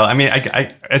worthwhile? I mean,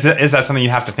 is that something you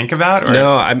have to think about? Or?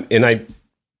 No, I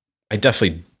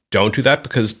definitely don't do that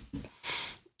because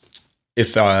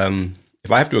if I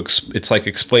have to, it's like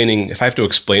explaining. If I have to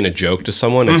explain a joke to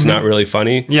someone, it's not really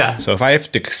funny. Yeah. So if I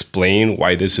have to explain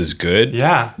why this is good,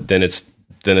 then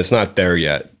it's not there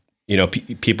yet.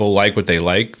 People like what they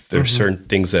like. There's certain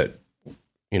things that.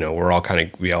 We all kind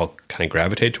of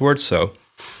gravitate towards. So,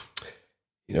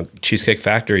 Cheesecake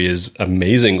Factory is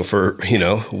amazing for,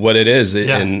 what it is.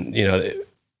 And, I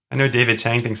know David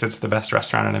Chang thinks it's the best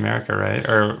restaurant in America, right?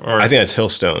 Or I think that's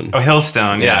Hillstone. Oh,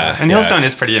 Hillstone. Yeah. And Hillstone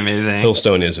is pretty amazing.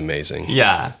 Hillstone is amazing.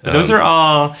 Yeah. Those are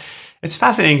all, it's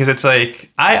fascinating because it's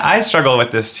like, I struggle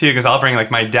with this too, because I'll bring like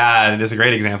my dad is a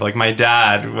great example. Like my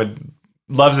dad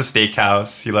loves a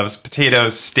steakhouse. He loves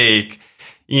potatoes, steak,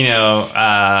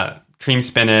 cream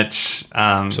spinach.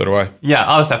 So do I. Yeah,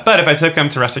 all this stuff. But if I took him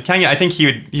to Rustic Canyon, I think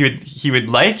he would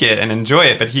like it and enjoy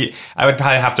it. But I would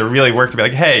probably have to really work to be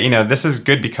like, hey, this is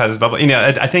good because blah blah.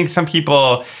 I think some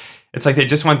people, it's like they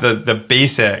just want the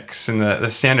basics and the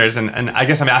standards. And I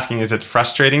guess I'm asking, is it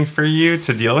frustrating for you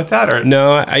to deal with that? Or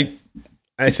no,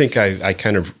 I think I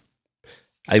kind of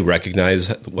I recognize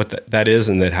what that is,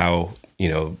 and that how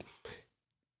the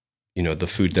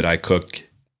food that I cook,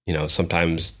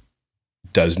 sometimes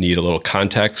does need a little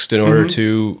context in order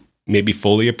to maybe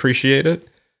fully appreciate it.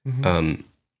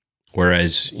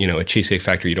 Whereas, a Cheesecake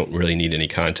Factory, you don't really need any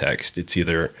context. It's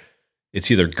either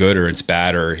good or it's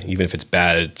bad, or even if it's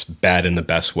bad in the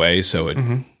best way. So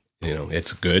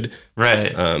it's good.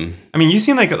 Right. I mean, you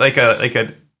seem like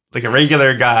a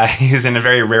regular guy who's in a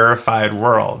very rarefied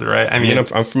world, right? I mean,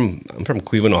 I'm from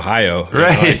Cleveland, Ohio.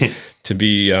 Right. To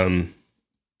be,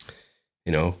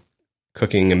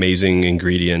 cooking amazing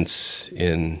ingredients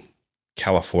in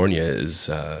California is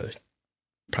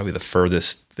probably the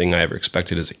furthest thing I ever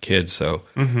expected as a kid. So,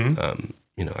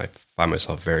 I find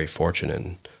myself very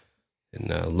fortunate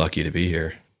and lucky to be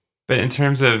here. But in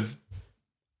terms of,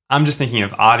 I'm just thinking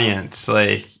of audience,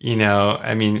 like, you know,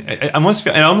 I mean, it almost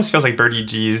feels like Birdie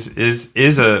G's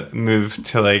is a move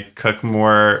to like cook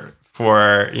more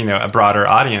for, you know, a broader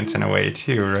audience in a way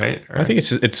too, right? I think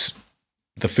it's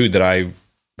the food that I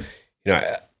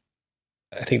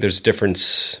think there's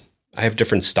difference. I have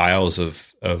different styles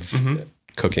of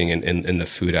cooking in the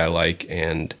food I like,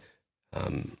 and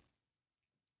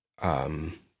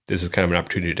this is kind of an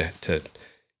opportunity to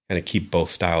kind of keep both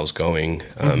styles going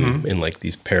in like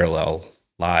these parallel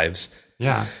lives.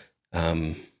 Yeah.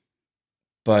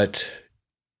 But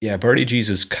yeah, Birdie G's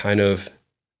is kind of,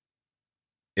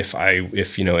 if I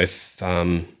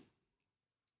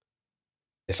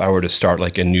were to start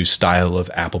like a new style of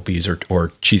Applebee's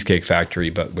or Cheesecake Factory,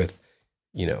 but with,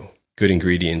 you know, good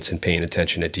ingredients and paying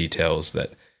attention to details,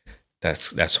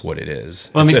 that's what it is.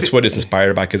 Well, that's what it's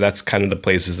inspired by, because that's kind of the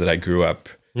places that I grew up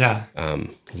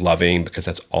loving, because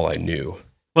that's all I knew.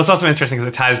 Well, it's also interesting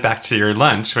because it ties back to your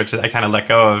lunch, which I kind of let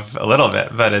go of a little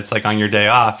bit, but it's like on your day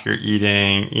off, you're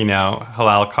eating, you know,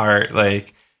 halal cart,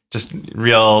 like just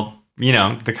real, you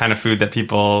know, the kind of food that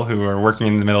people who are working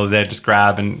in the middle of the day just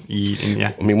grab and eat. And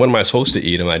yeah. I mean, what am I supposed to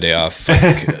eat on my day off?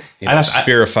 Like, you know,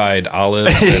 spherified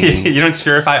olives. And, you don't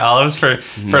spherify olives for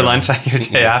lunch on your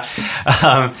day off.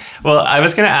 Well, I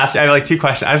was going to ask, I have like two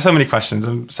questions. I have so many questions.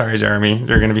 I'm sorry, Jeremy.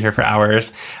 You're going to be here for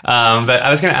hours. But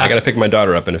I was going to ask. I got to pick my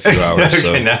daughter up in a few hours. Okay,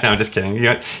 so. No, I'm just kidding.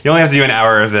 You only have to do an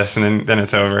hour of this and then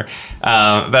it's over.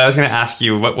 But I was going to ask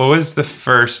you, what was the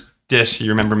first dish you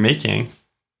remember making?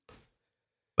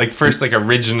 Like first, like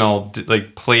original,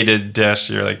 like plated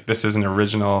dish. You're like, this is an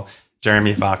original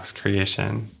Jeremy Fox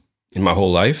creation. In my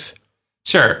whole life?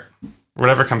 Sure.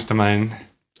 Whatever comes to mind.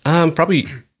 Probably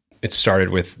it started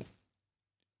with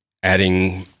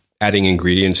adding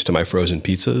ingredients to my frozen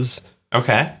pizzas.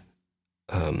 Okay.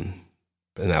 And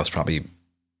that was probably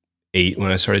 8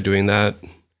 when I started doing that.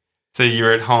 So you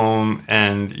were at home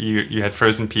and you had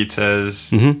frozen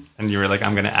pizzas and you were like,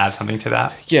 I'm going to add something to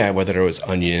that? Yeah, whether it was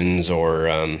onions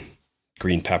or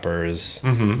green peppers.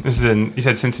 Mm-hmm. This is you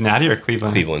said Cincinnati or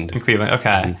Cleveland? Cleveland. In Cleveland,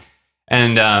 okay.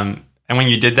 And when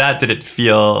you did that, did it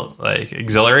feel like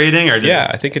exhilarating? Or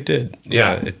I think it did.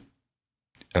 Yeah.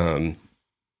 I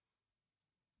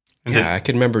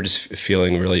can remember just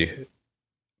feeling really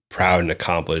proud and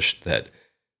accomplished that,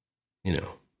 you know,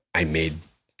 I made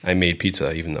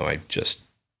pizza, even though I just,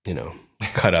 you know,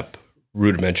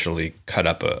 rudimentarily cut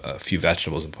up a few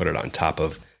vegetables and put it on top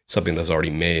of something that was already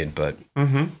made. But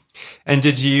And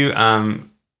did you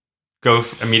go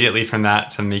immediately from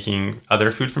that to making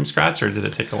other food from scratch, or did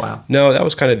it take a while? No, that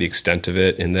was kind of the extent of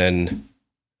it. And then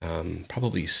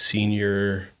probably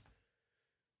senior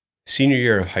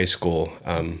year of high school,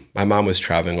 my mom was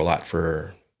traveling a lot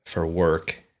for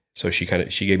work. So she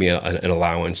gave me an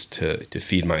allowance to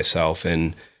feed myself.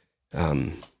 And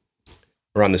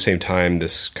around the same time,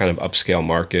 this kind of upscale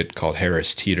market called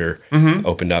Harris Teeter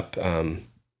opened up,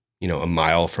 you know, a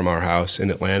mile from our house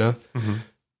in Atlanta.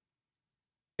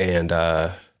 And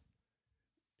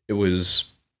it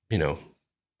was, you know,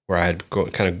 where I had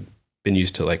kind of been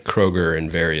used to like Kroger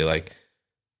and very like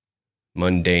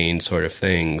mundane sort of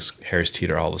things. Harris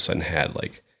Teeter all of a sudden had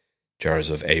like jars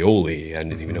of aioli. I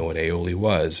didn't even know what aioli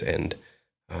was. And,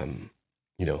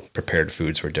 you know, prepared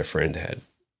foods were different. They had,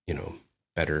 you know,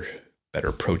 better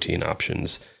protein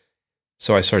options.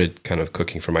 So I started kind of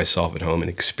cooking for myself at home and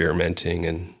experimenting.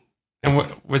 And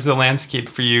what was the landscape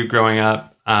for you growing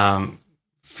up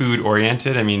food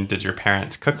oriented? I mean, did your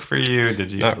parents cook for you?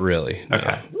 Did you? Not really.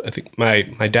 Okay. No. I think my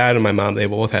dad and my mom, they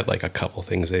both had like a couple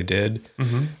things they did,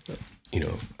 you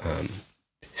know,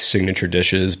 signature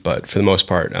dishes, but for the most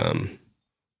part, not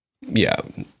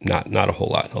a whole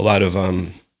lot. A lot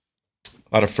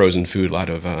of frozen food, a lot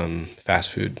of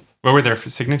fast food. What were their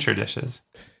signature dishes?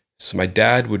 So my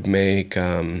dad would make.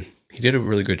 He did a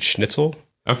really good schnitzel.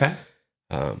 Okay.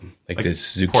 Like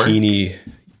this zucchini.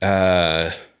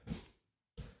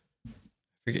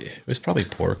 It was probably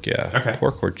pork. Yeah. Okay.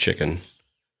 Pork or chicken.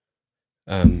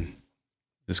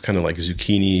 This kind of like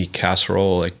zucchini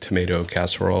casserole, like tomato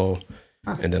casserole,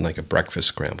 and then like a breakfast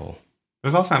scramble.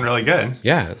 Those all sound really good.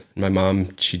 Yeah. My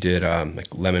mom, she did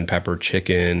like lemon pepper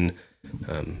chicken,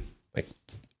 like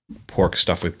pork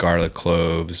stuffed with garlic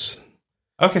cloves.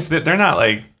 Okay, so they're not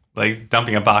like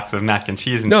dumping a box of mac and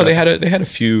cheese. No, they had a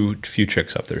few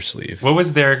tricks up their sleeve. What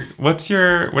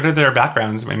are their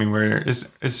backgrounds? I mean,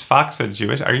 is Fox a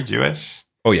Jewish? Are you Jewish?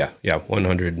 Oh yeah,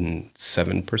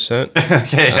 107%.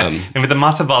 Okay, and with the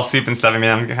matzo ball soup and stuff, I mean,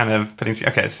 I'm kind of putting.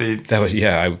 Okay, so that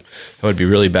would be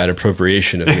really bad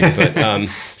appropriation of me. But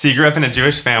so you grew up in a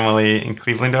Jewish family in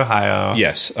Cleveland, Ohio.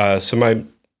 Yes. So my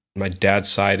dad's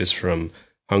side is from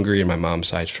Hungary and my mom's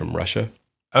side is from Russia.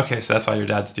 Okay, so that's why your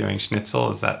dad's doing schnitzel.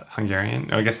 Is that Hungarian?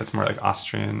 No, I guess that's more like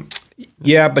Austrian.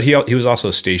 Yeah, but he was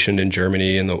also stationed in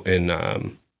Germany in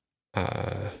the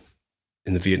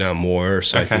Vietnam War,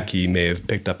 so I think he may have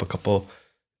picked up a couple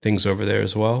things over there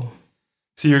as well.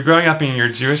 So you're growing up in your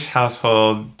Jewish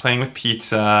household, playing with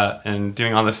pizza and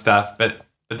doing all this stuff, but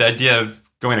the idea of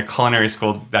going to culinary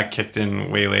school, that kicked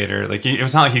in way later. Like, it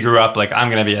was not like you grew up like,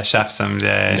 I'm going to be a chef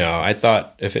someday. No, I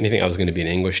thought, if anything, I was going to be an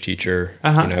English teacher.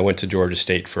 I went to Georgia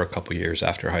State for a couple years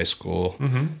after high school.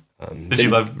 Mm-hmm. Did you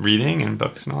love reading and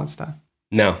books and all that stuff?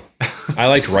 No. I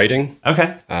liked writing.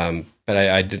 Okay. But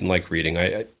I didn't like reading.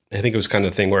 I think it was kind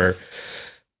of the thing where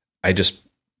I just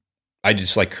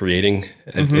like creating,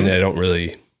 and I don't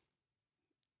really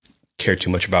care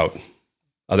too much about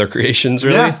other creations,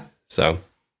 really. Yeah. So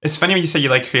it's funny when you say you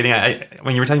like creating.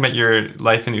 When you were talking about your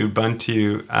life in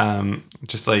Ubuntu,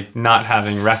 just like not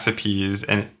having recipes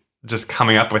and just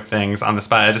coming up with things on the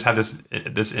spot. I just have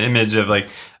this image of like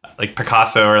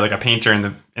Picasso or like a painter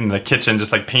in the kitchen,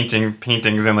 just like painting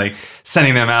paintings and like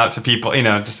sending them out to people.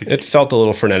 Just like, it felt a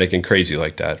little frenetic and crazy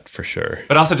like that for sure.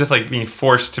 But also just like being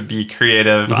forced to be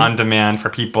creative on demand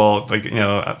for people, like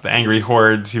the angry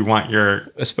hordes who want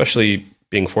especially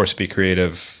being forced to be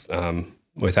creative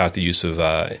without the use of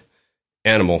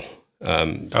animal,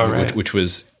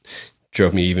 which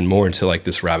drove me even more into like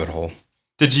this rabbit hole.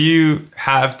 Did you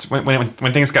have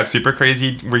when things got super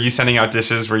crazy? Were you sending out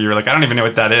dishes where you were like, I don't even know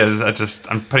what that is.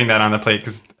 I'm putting that on the plate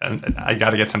because I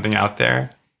got to get something out there.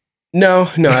 No.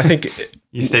 I think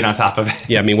you stayed on top of it.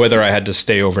 Yeah, I mean, whether I had to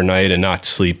stay overnight and not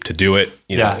sleep to do it,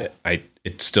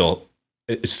 it still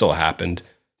happened.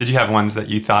 Did you have ones that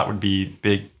you thought would be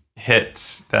big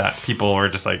hits that people were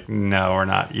just like, no, we're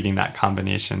not eating that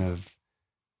combination of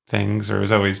things, or it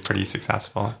was always pretty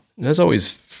successful? It was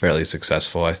always fairly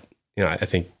successful. I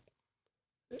think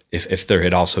if there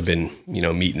had also been,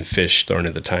 meat and fish thrown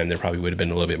at the time, there probably would have been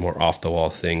a little bit more off the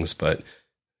wall things. But,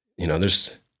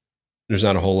 there's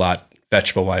not a whole lot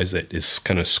vegetable wise that is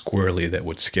kind of squirrely that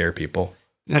would scare people.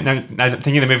 Now,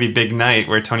 thinking of the movie Big Night,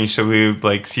 where Tony Shalhoub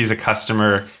like sees a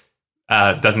customer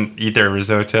doesn't eat their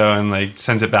risotto and like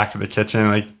sends it back to the kitchen.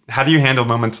 Like, how do you handle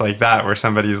moments like that where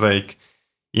somebody's like,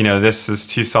 this is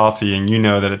too salty and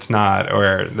that it's not,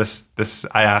 or this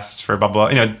I asked for blah,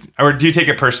 blah, or do you take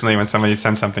it personally when somebody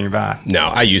sends something back? No,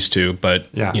 I used to, but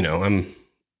yeah. I'm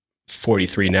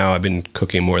 43 now. I've been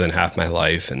cooking more than half my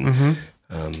life. And,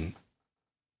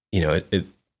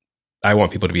 I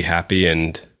want people to be happy.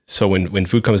 And so when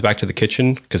food comes back to the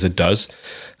kitchen, because it does,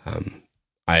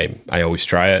 I always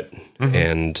try it.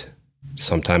 And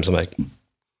sometimes I'm like,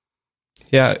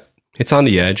 yeah, it's on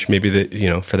the edge. Maybe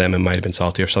for them, it might've been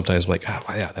salty, or sometimes I'm like, oh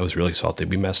yeah, that was really salty.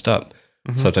 We messed up.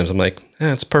 Sometimes I'm like,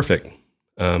 it's perfect.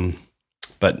 But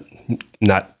I'm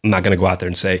not going to go out there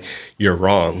and say you're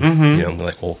wrong. I'm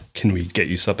like, well, can we get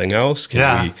you something else?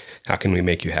 How can we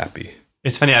make you happy?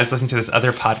 It's funny. I was listening to this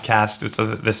other podcast. It's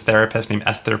with this therapist named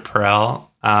Esther Perel.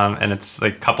 And it's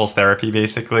like couples therapy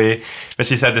basically. But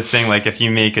she said this thing, like, if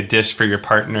you make a dish for your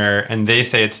partner and they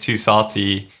say it's too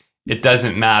salty, it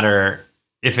doesn't matter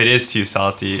if it is too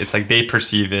salty. It's like they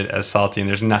perceive it as salty and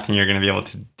there's nothing you're going to be able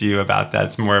to do about that.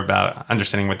 It's more about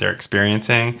understanding what they're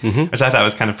experiencing, which I thought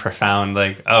was kind of profound.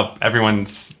 Like,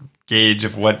 everyone's gauge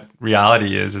of what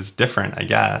reality is different, I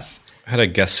guess. I had a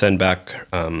guest send back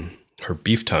her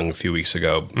beef tongue a few weeks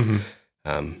ago.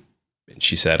 And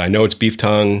she said, I know it's beef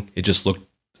tongue. It just looked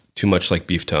too much like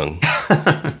beef tongue.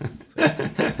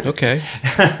 Okay.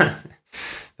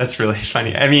 That's really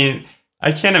funny. I mean,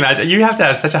 I can't imagine. You have to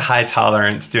have such a high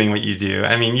tolerance doing what you do.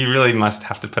 I mean, you really must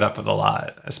have to put up with a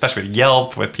lot, especially with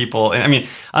Yelp, with people. I mean,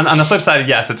 on the flip side,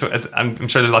 yes, I'm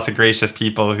sure there's lots of gracious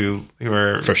people who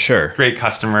are for sure great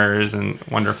customers and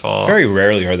wonderful. Very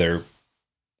rarely are there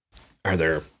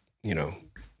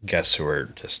guests who are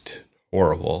just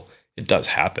horrible. It does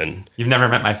happen. You've never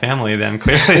met my family, then,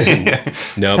 clearly.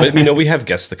 No, but we have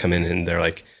guests that come in and they're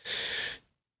like,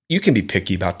 you can be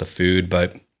picky about the food,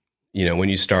 but when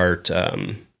you start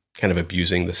kind of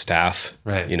abusing the staff,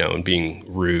 right? And being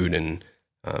rude and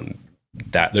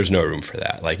that there's no room for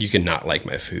that. Like, you can not like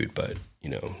my food, but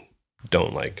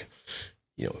don't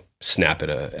snap at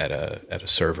a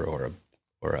server or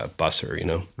a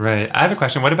busser, Right. I have a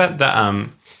question. What about the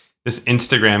this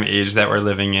Instagram age that we're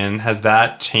living in? Has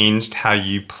that changed how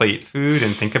you plate food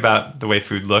and think about the way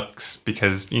food looks?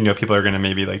 Because people are going to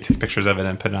maybe like take pictures of it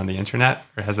and put it on the internet,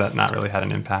 or has that not really had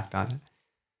an impact on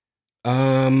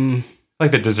it?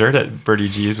 Like the dessert at Birdie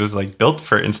G's was like built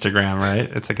for Instagram, right?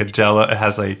 It's like a Jello. It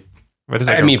has like, what is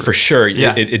that? I mean, for sure.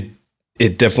 Yeah.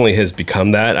 It definitely has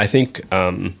become that. I think,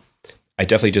 I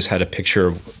definitely just had a picture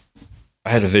of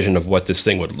had a vision of what this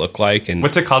thing would look like. And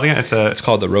what's it called again? It's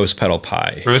called the rose petal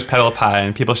pie. Rose petal pie,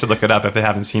 and people should look it up if they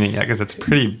haven't seen it yet, because it's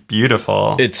pretty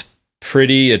beautiful. It's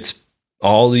pretty. It's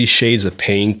all these shades of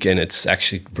pink, and it's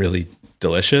actually really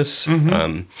delicious.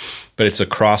 But it's a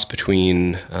cross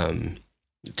between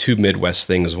two Midwest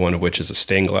things, one of which is a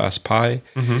stained glass pie,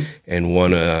 and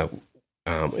one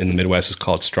in the Midwest is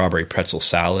called strawberry pretzel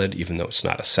salad, even though it's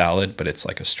not a salad, but it's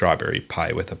like a strawberry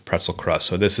pie with a pretzel crust.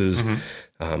 So this is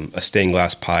a stained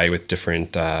glass pie with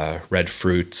different red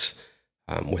fruits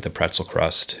with a pretzel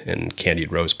crust and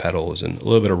candied rose petals and a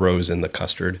little bit of rose in the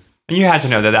custard. And you had to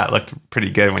know that looked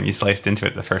pretty good when you sliced into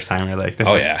it the first time. You're like, this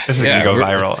is going to go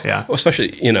viral. Yeah. Well,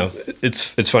 especially,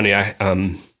 it's funny.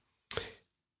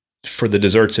 For the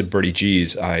desserts at Bertie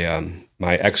G's,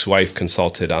 my ex-wife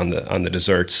consulted on the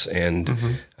desserts, and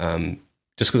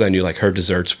just because I knew like her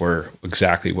desserts were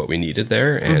exactly what we needed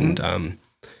there, and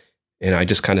I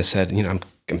just kind of said,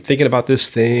 I'm thinking about this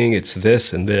thing. It's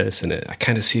this and this, and I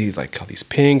kind of see like all these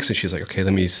pinks, and she's like, okay,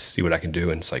 let me see what I can do,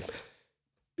 and it's like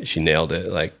she nailed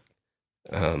it, like,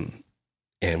 and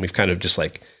we've kind of just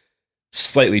like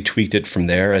slightly tweaked it from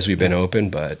there as we've been open,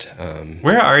 but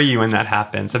where are you when that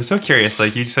happens? I'm so curious.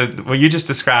 Like you said, what you just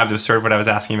described was sort of what I was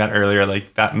asking about earlier,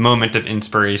 like that moment of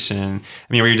inspiration.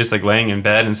 I mean, were you just like laying in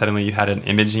bed and suddenly you had an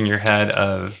image in your head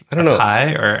of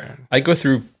pie? Or I go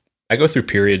through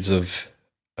periods of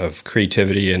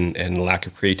creativity and lack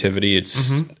of creativity.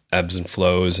 It's ebbs and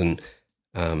flows, and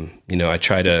I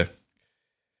try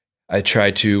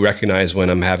to recognize when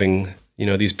I'm having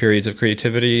these periods of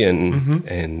creativity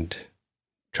and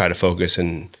try to focus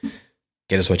and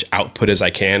get as much output as I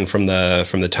can from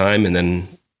the time, and then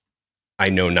I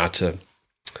know not to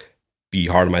be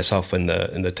hard on myself in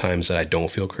the times that I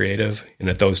don't feel creative, and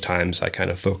at those times I kind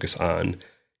of focus on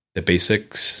the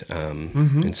basics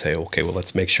and say, okay, well,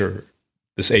 let's make sure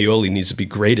this aioli needs to be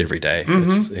great every day.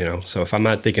 So if I'm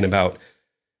not thinking about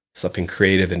something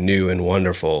creative and new and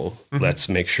wonderful, let's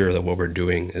make sure that what we're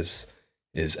doing is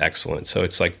excellent. So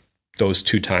it's like those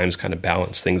two times kind of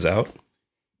balance things out.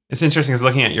 It's interesting because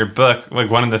looking at your book, like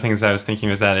one of the things I was thinking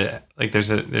was that there's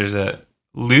a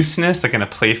looseness, like, and a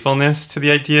playfulness to the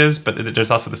ideas, but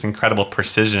there's also this incredible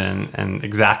precision and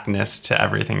exactness to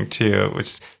everything too,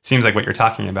 which seems like what you're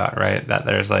talking about, right? That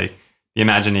there's like the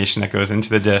imagination that goes into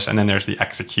the dish, and then there's the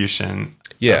execution.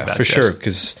 Yeah, for sure.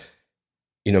 Because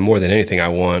more than anything, I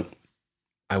want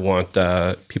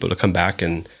people to come back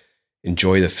and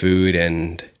enjoy the food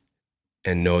and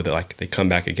know that like they come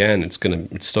back again, it's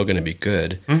still gonna be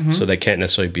good. So they can't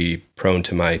necessarily be prone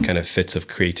to my kind of fits of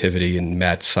creativity and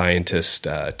mad scientist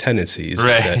tendencies.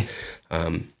 Right.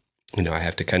 That I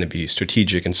have to kind of be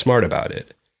strategic and smart about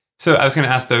it. So I was going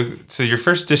to ask though. So your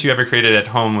first dish you ever created at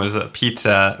home was a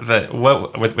pizza, but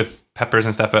what with peppers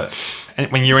and stuff. But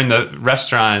when you were in the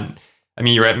restaurant, I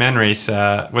mean, you were at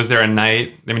Manresa. Was there a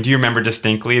night? I mean, do you remember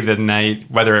distinctly the night,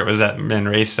 whether it was at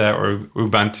Manresa or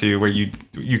Ubuntu, where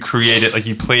you created, like,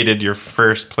 you plated your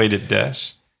first plated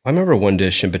dish? I remember one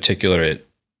dish in particular at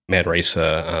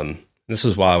Manresa. This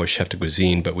was while I was chef de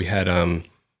cuisine, but we had,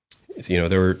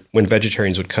 when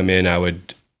vegetarians would come in, I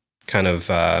would kind of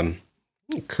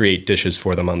create dishes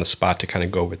for them on the spot to kind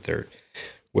of go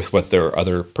with what their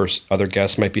other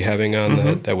guests might be having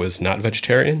on that was not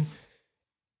vegetarian.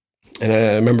 And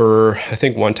I remember, I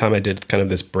think one time I did kind of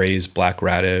this braised black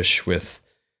radish with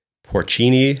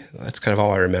porcini. That's kind of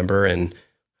all I remember. And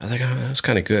I was like, oh, that was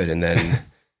kind of good. And then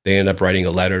they ended up writing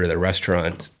a letter to the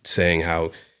restaurant saying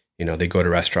how, they go to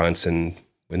restaurants and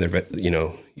when they're,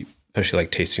 especially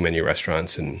like tasting menu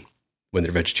restaurants, and when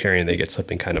they're vegetarian, they get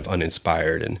something kind of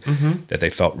uninspired, and that they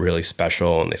felt really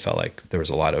special, and they felt like there was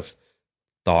a lot of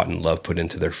thought and love put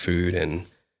into their food, and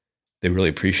they really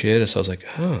appreciate it. So I was like,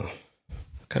 oh,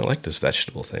 kind of like this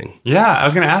vegetable thing. Yeah, I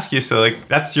was going to ask you. So, like,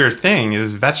 that's your thing,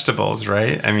 is vegetables,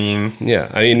 right? I mean,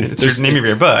 it's your name of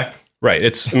your book, right?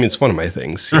 It's one of my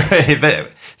things, right?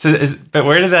 But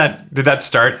where did that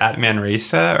start at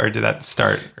Manresa, or did that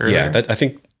start earlier? Yeah, I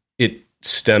think it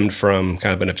stemmed from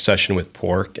kind of an obsession with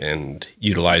pork and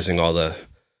utilizing all the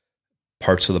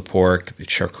parts of the pork, the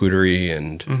charcuterie,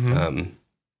 and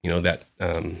that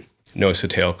nose to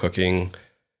tail cooking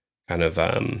kind of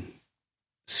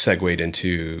segued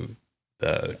into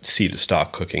the seed to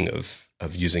stock cooking of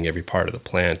using every part of the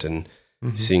plant and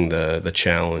seeing the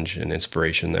challenge and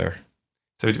inspiration there.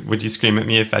 So would you scream at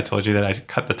me if I told you that I'd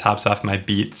cut the tops off my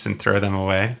beets and throw them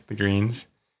away, the greens?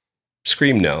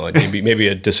 Scream no. Maybe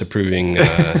a disapproving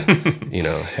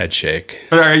head shake.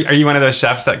 But are you one of those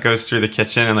chefs that goes through the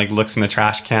kitchen and like looks in the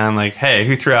trash can like, hey,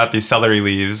 who threw out these celery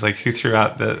leaves? Like, who threw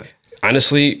out the...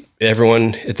 Honestly,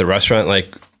 everyone at the restaurant, like,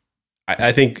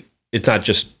 I think it's not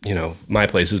just, my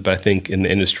places, but I think in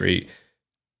the industry,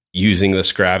 using the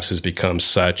scraps has become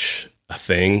such a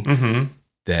thing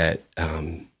that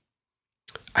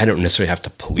I don't necessarily have to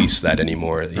police that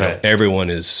anymore.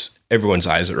 Everyone's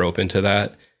eyes are open to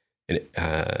that, and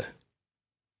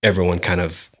everyone kind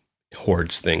of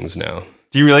hoards things now.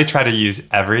 Do you really try to use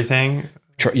everything?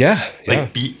 Yeah.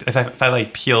 Like beet. If I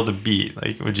like peel the beet,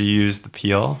 like would you use the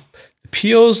peel? The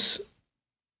peels.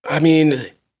 I mean,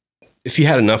 if you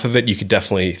had enough of it, you could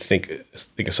definitely think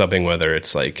of something. Whether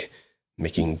it's like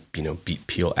making beet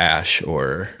peel ash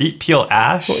or beet peel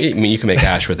ash. Well, I mean, you can make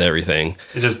ash with everything.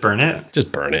 You just burn it.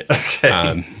 Just burn it.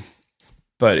 Okay.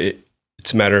 But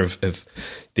it's a matter of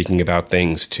thinking about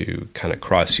things to kind of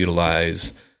cross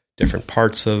utilize different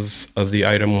parts of the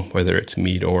item, whether it's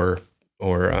meat or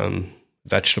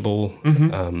vegetable,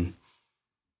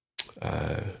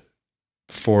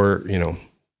 for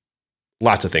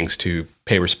lots of things, to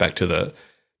pay respect to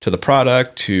the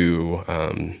product, to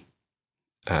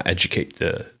educate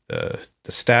the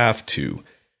staff, to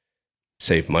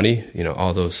save money,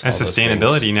 all those. And all sustainability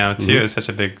those now too is such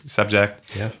a big subject.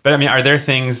 Yeah. But I mean, are there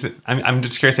things? I'm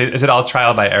just curious. Is it all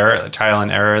trial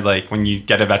and error? Like when you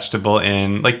get a vegetable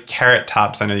in, like carrot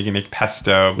tops, I know you can make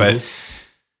pesto, but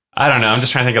I don't know. I'm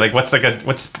just trying to think of like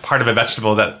what's part of a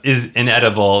vegetable that is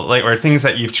inedible, like, or things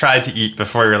that you've tried to eat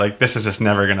before. You're like, this is just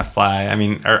never going to fly. I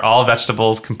mean, are all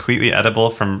vegetables completely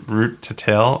edible from root to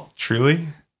tail? Truly?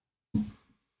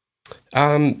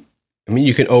 I mean,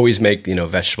 you can always make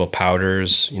vegetable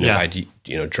powders, Yeah. by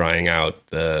drying out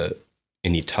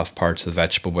any tough parts of the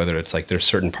vegetable. Whether it's like there's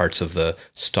certain parts of the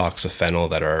stalks of fennel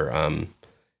that are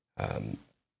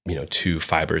too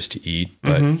fibrous to eat,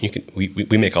 but we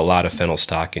make a lot of fennel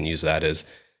stock and use that's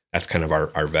kind of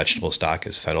our vegetable stock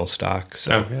is fennel stock.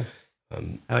 So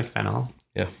I like fennel.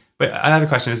 Yeah. But I have a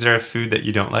question. Is there a food that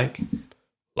you don't like?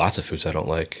 Lots of foods I don't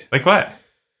like. Like what?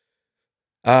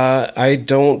 I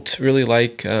don't really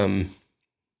like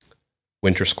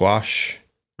winter squash.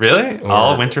 Really?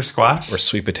 All winter squash? Or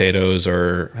sweet potatoes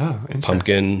or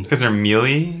pumpkin. Because they're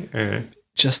mealy? Or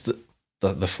just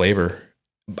the flavor.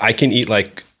 I can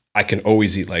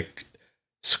always eat like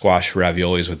squash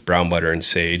raviolis with brown butter and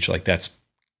sage. Like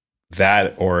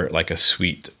that or like a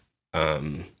sweet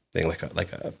thing, like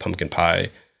a pumpkin pie,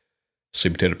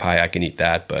 sweet potato pie. I can eat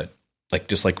that, but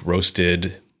just like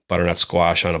roasted butternut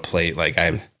squash on a plate, like I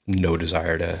have no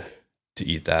desire to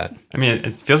eat that. I mean,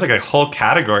 it feels like a whole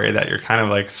category that you're kind of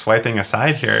like swiping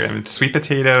aside here. I mean, sweet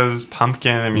potatoes,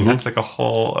 pumpkin. I mean, that's like a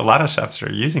lot of chefs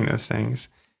are using those things.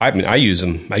 I mean, I use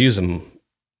them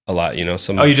a lot, you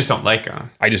just don't like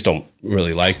them. I just don't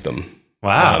really like them.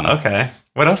 Wow. Okay.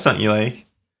 What else don't you like?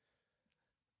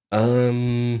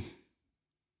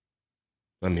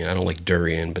 I mean, I don't like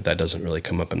durian, but that doesn't really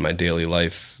come up in my daily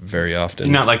life very often. Do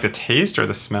you not like the taste or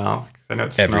the smell? Because I know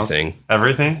it smells everything.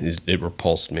 Everything? It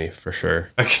repulsed me for sure.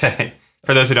 Okay.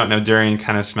 For those who don't know, durian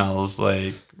kind of smells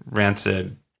like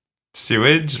rancid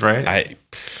sewage, right?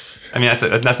 I mean,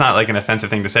 that's not like an offensive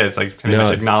thing to say. It's like pretty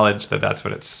much acknowledge that that's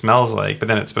what it smells like, but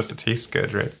then it's supposed to taste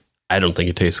good, right? I don't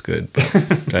think it tastes good, but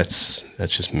that's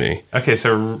just me. Okay,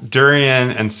 so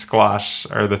durian and squash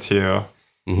are the two.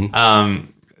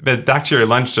 But back to your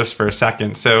lunch just for a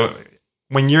second. So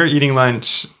when you're eating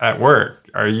lunch at work,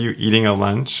 are you eating a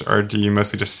lunch or do you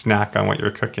mostly just snack on what you're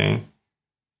cooking?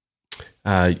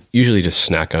 Usually just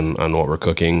snack on what we're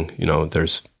cooking.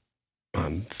 There's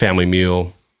family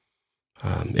meal.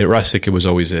 At Rustic, it was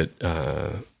always at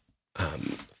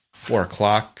 4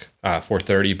 o'clock,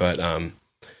 4:30, but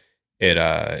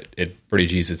at Birdie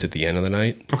G's, it's at the end of the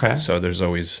night. Okay. So there's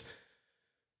always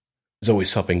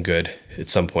something good at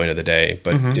some point of the day,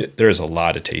 but there's a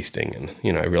lot of tasting,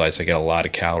 and I realize I get a lot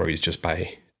of calories just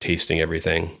by tasting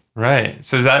everything. Right.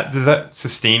 So does that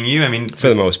sustain you? I mean, for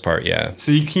the most part, yeah.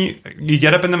 So you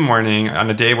get up in the morning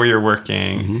on a day where you're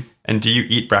working, and do you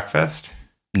eat breakfast?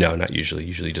 No, not usually.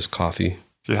 Usually just coffee.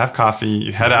 So you have coffee,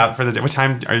 you head out for the day. What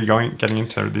time are you getting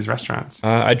into these restaurants?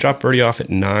 I drop Birdie off at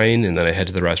 9, and then I head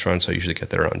to the restaurant, so I usually get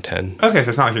there around 10. Okay, so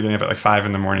it's not like you're getting up at like 5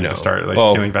 in the morning to start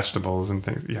peeling vegetables and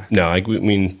things. Yeah. No, I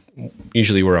mean,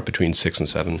 usually we're up between 6 and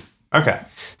 7. Okay.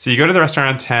 So you go to the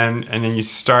restaurant at 10, and then you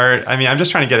start. I mean, I'm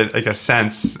just trying to get a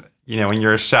sense, when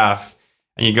you're a chef,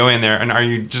 and you go in there, and are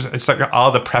you it's like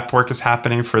all the prep work is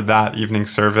happening for that evening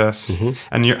service.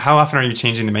 And how often are you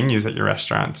changing the menus at your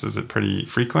restaurants? Is it pretty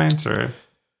frequent or?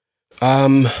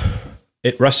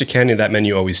 At Rustic Canyon, that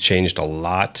menu always changed a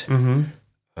lot.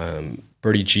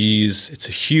 Birdie G's, it's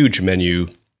a huge menu,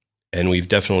 and we've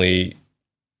definitely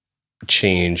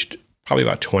changed probably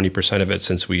about 20% of it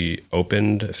since we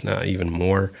opened, if not even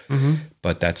more.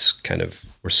 But that's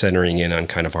we're centering in on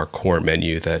kind of our core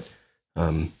menu that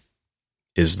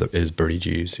is Birdie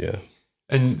G's. Yeah.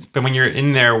 But when you're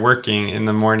in there working in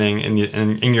the morning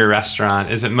in your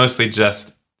restaurant, is it mostly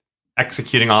just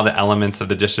executing all the elements of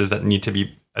the dishes that need to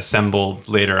be assembled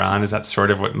later on? Is that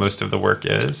sort of what most of the work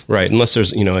is? Right. Unless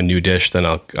there's, a new dish, then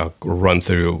I'll run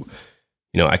through,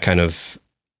 I kind of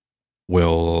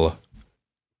will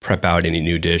prep out any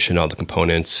new dish and all the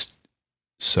components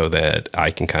so that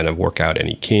I can kind of work out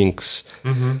any kinks,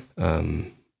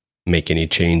 make any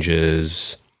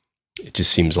changes. It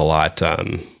just seems a lot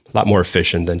more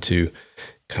efficient than to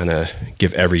kind of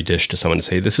give every dish to someone and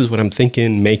say, this is what I'm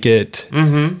thinking, make it,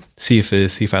 see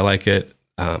if I like it.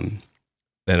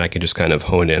 Then I can just kind of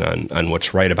hone in on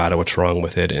what's right about it, what's wrong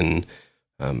with it, and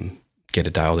get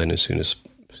it dialed in as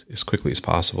quickly as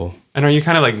possible. And are you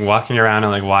kind of like walking around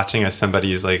and like watching as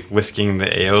somebody's like whisking the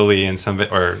aioli and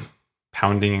or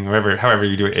pounding, however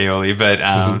you do aioli, but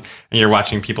and you're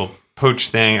watching people poach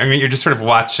thing. I mean, you're just sort of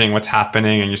watching what's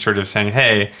happening and you're sort of saying,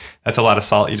 hey, that's a lot of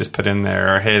salt you just put in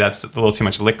there, or hey, that's a little too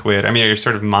much liquid. I mean, you're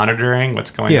sort of monitoring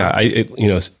what's going on.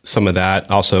 Yeah, some of that.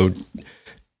 Also,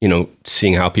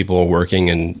 seeing how people are working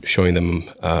and showing them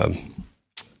a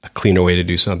cleaner way to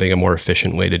do something, a more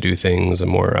efficient way to do things, a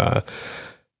more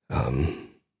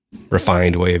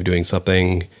refined way of doing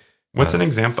something. What's an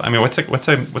example? I mean, what's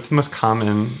the most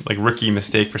common like rookie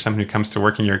mistake for someone who comes to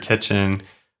work in your kitchen?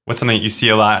 What's something that you see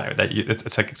a lot that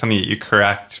it's like something that you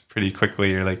correct pretty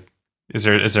quickly, or like, is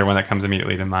there one that comes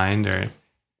immediately to mind? Or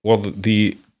well,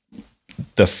 the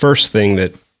first thing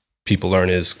that people learn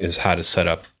is how to set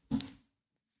up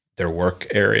their work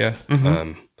area,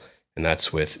 and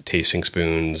that's with tasting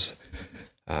spoons.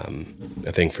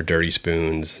 I think for dirty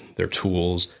spoons, their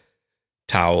tools,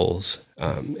 towels,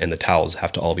 and the towels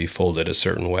have to all be folded a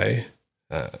certain way,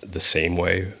 the same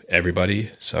way everybody.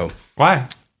 So why?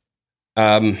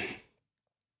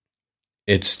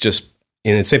 It's just,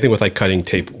 and it's the same thing with like cutting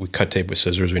tape. We cut tape with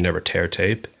scissors. We never tear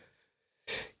tape.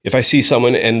 If I see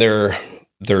someone and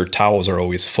their towels are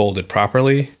always folded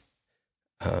properly,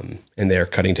 and they're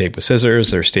cutting tape with scissors,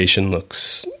 their station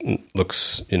looks,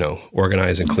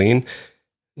 organized and clean,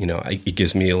 it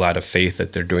gives me a lot of faith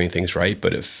that they're doing things right.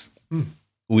 But if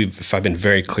I've been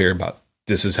very clear about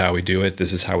this is how we do it,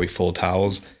 this is how we fold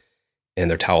towels, and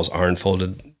their towels aren't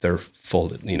folded, they're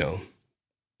folded,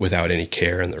 without any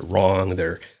care, and they're wrong.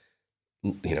 They're,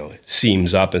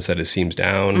 seams up instead of seams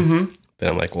down. Then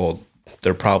I'm like, well,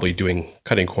 they're probably doing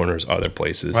cutting corners other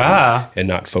places and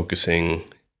not focusing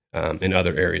in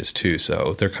other areas too.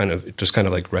 So they're kind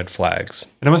of like red flags.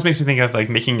 It almost makes me think of like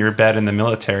making your bed in the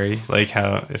military, like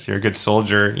how if you're a good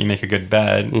soldier, you make a good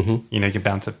bed, you can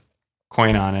bounce a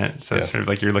coin on it. So it's sort of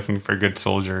like you're looking for good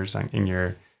soldiers in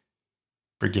your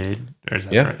brigade. Or is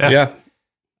that right? Yeah.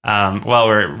 Well,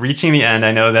 we're reaching the end.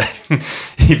 I know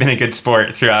that you've been a good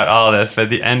sport throughout all of this, but at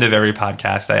the end of every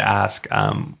podcast, I ask,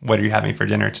 what are you having for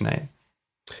dinner tonight?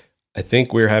 I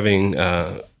think we're having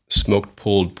smoked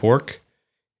pulled pork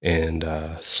and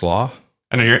slaw.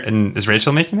 And is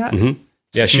Rachel making that?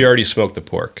 Yeah, she already smoked the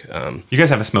pork. You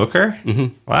guys have a smoker?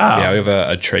 Wow. Yeah, we have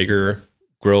a Traeger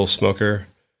grill smoker.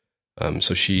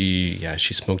 So she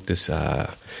smoked this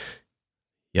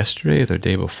yesterday or the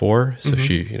day before. So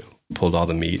she pulled all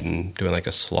the meat and doing like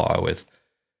a slaw with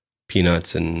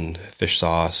peanuts and fish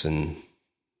sauce, and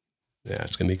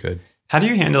it's gonna be good. How do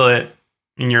you handle it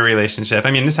in your relationship?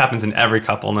 I mean, this happens in every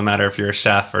couple, no matter if you're a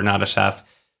chef or not a chef.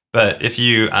 But if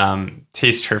you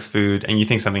taste her food and you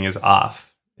think something is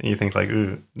off, and you think like,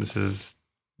 ooh, this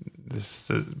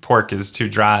pork is too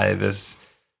dry, this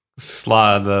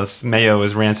slaw, the mayo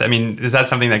is rancid. I mean, is that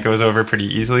something that goes over pretty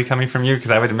easily coming from you?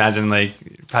 Because I would imagine like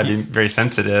probably very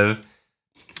sensitive.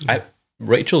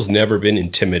 Rachel's never been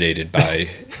intimidated by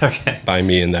by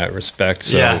me in that respect.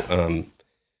 So,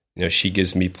 she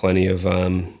gives me plenty of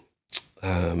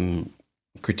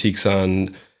critiques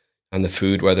on the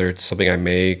food, whether it's something I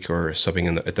make or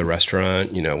something at the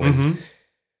restaurant.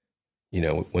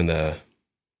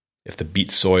 If the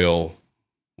beet soil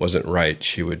wasn't right,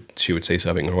 she would say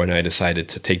something. Or when I decided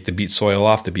to take the beet soil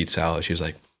off the beet salad, she was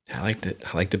like, I liked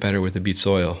it better with the beet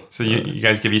soil. So you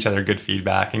guys give each other good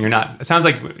feedback, and you're not. It sounds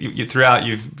like you throughout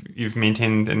you've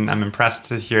maintained, and I'm impressed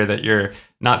to hear that you're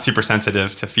not super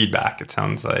sensitive to feedback. It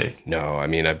sounds like no. I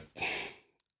mean,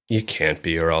 you can't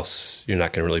be, or else you're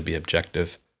not going to really be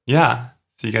objective. Yeah.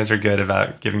 So you guys are good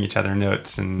about giving each other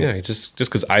notes, and just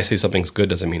because I say something's good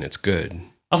doesn't mean it's good.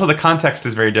 Also, the context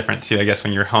is very different too. I guess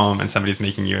when you're home and somebody's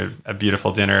making you a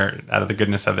beautiful dinner out of the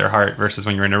goodness of their heart, versus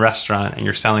when you're in a restaurant and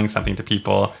you're selling something to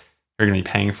people, you're going to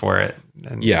be paying for it.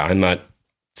 And I'm not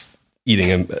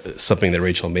eating something that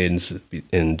Rachel made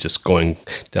and just going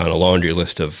down a laundry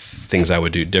list of things I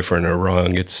would do different or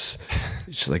wrong. It's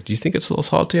just like, do you think it's a little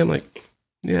salty? I'm like,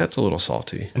 Yeah, it's a little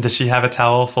salty. And does she have a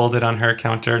towel folded on her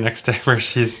counter next to where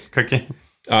she's cooking?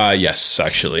 Yes,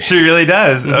 actually. She really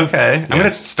does. Okay. I'm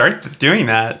going to start doing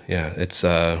that. Yeah, it's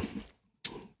I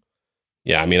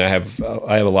mean, I have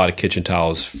a lot of kitchen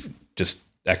towels, just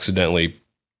accidentally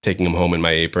taking them home in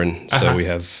my apron. So we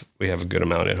have a good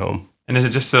amount at home. And is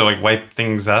it just to like wipe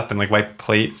things up and like wipe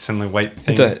plates and like wipe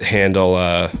things? To handle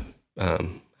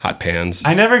hot pans.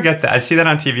 I never get that. I see that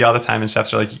on TV all the time, and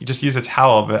chefs are like, "You just use a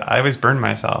towel," but I always burn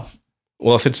myself.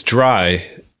 Well, if it's dry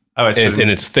and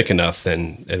it's thick enough,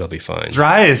 then it'll be fine.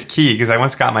 Dry is key because I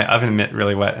once got my oven mitt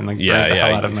really wet and like burnt the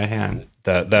hell out of my hand.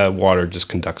 The water just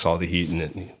conducts all the heat,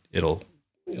 and it'll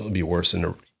be worse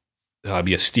than it'll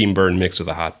be a steam burn mixed with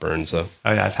a hot burn. So.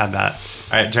 Oh yeah, I've had that.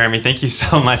 All right, Jeremy, thank you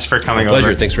so much for coming over. My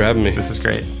pleasure. Thanks for having me. This is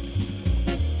great.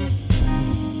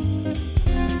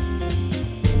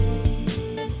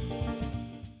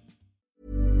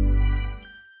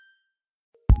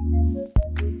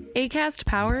 Acast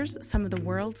powers some of the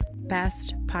world's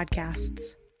best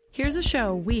podcasts. Here's a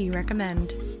show we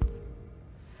recommend.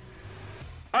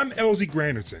 I'm Elsie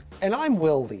Granderson. And I'm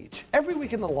Will Leach. Every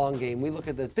week in The Long Game, we look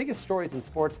at the biggest stories in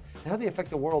sports and how they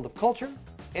affect the world of culture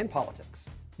and politics.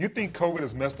 You think COVID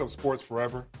has messed up sports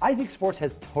forever? I think sports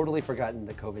has totally forgotten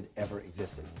that COVID ever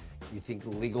existed. You think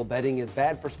legal betting is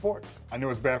bad for sports? I know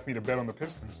it's bad for me to bet on the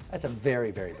Pistons. That's a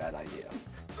very, very bad idea.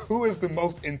 Who is the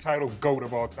most entitled GOAT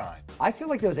of all time? I feel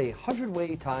like there's a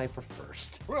 100-way tie for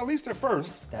first. Well, at least at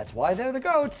first. That's why they're the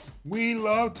GOATs. We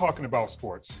love talking about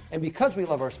sports. And because we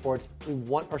love our sports, we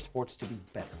want our sports to be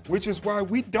better. Which is why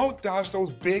we don't dodge those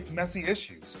big, messy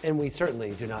issues. And we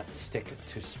certainly do not stick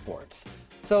to sports.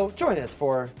 So join us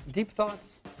for deep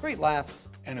thoughts, great laughs,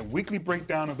 and a weekly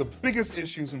breakdown of the biggest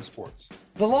issues in sports.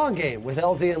 The Long Game with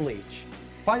Elsie and Leach.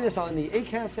 Find us on the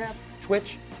Acast app,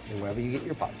 Twitch, and wherever you get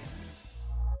your podcasts.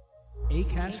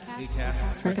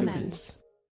 Acast recommends.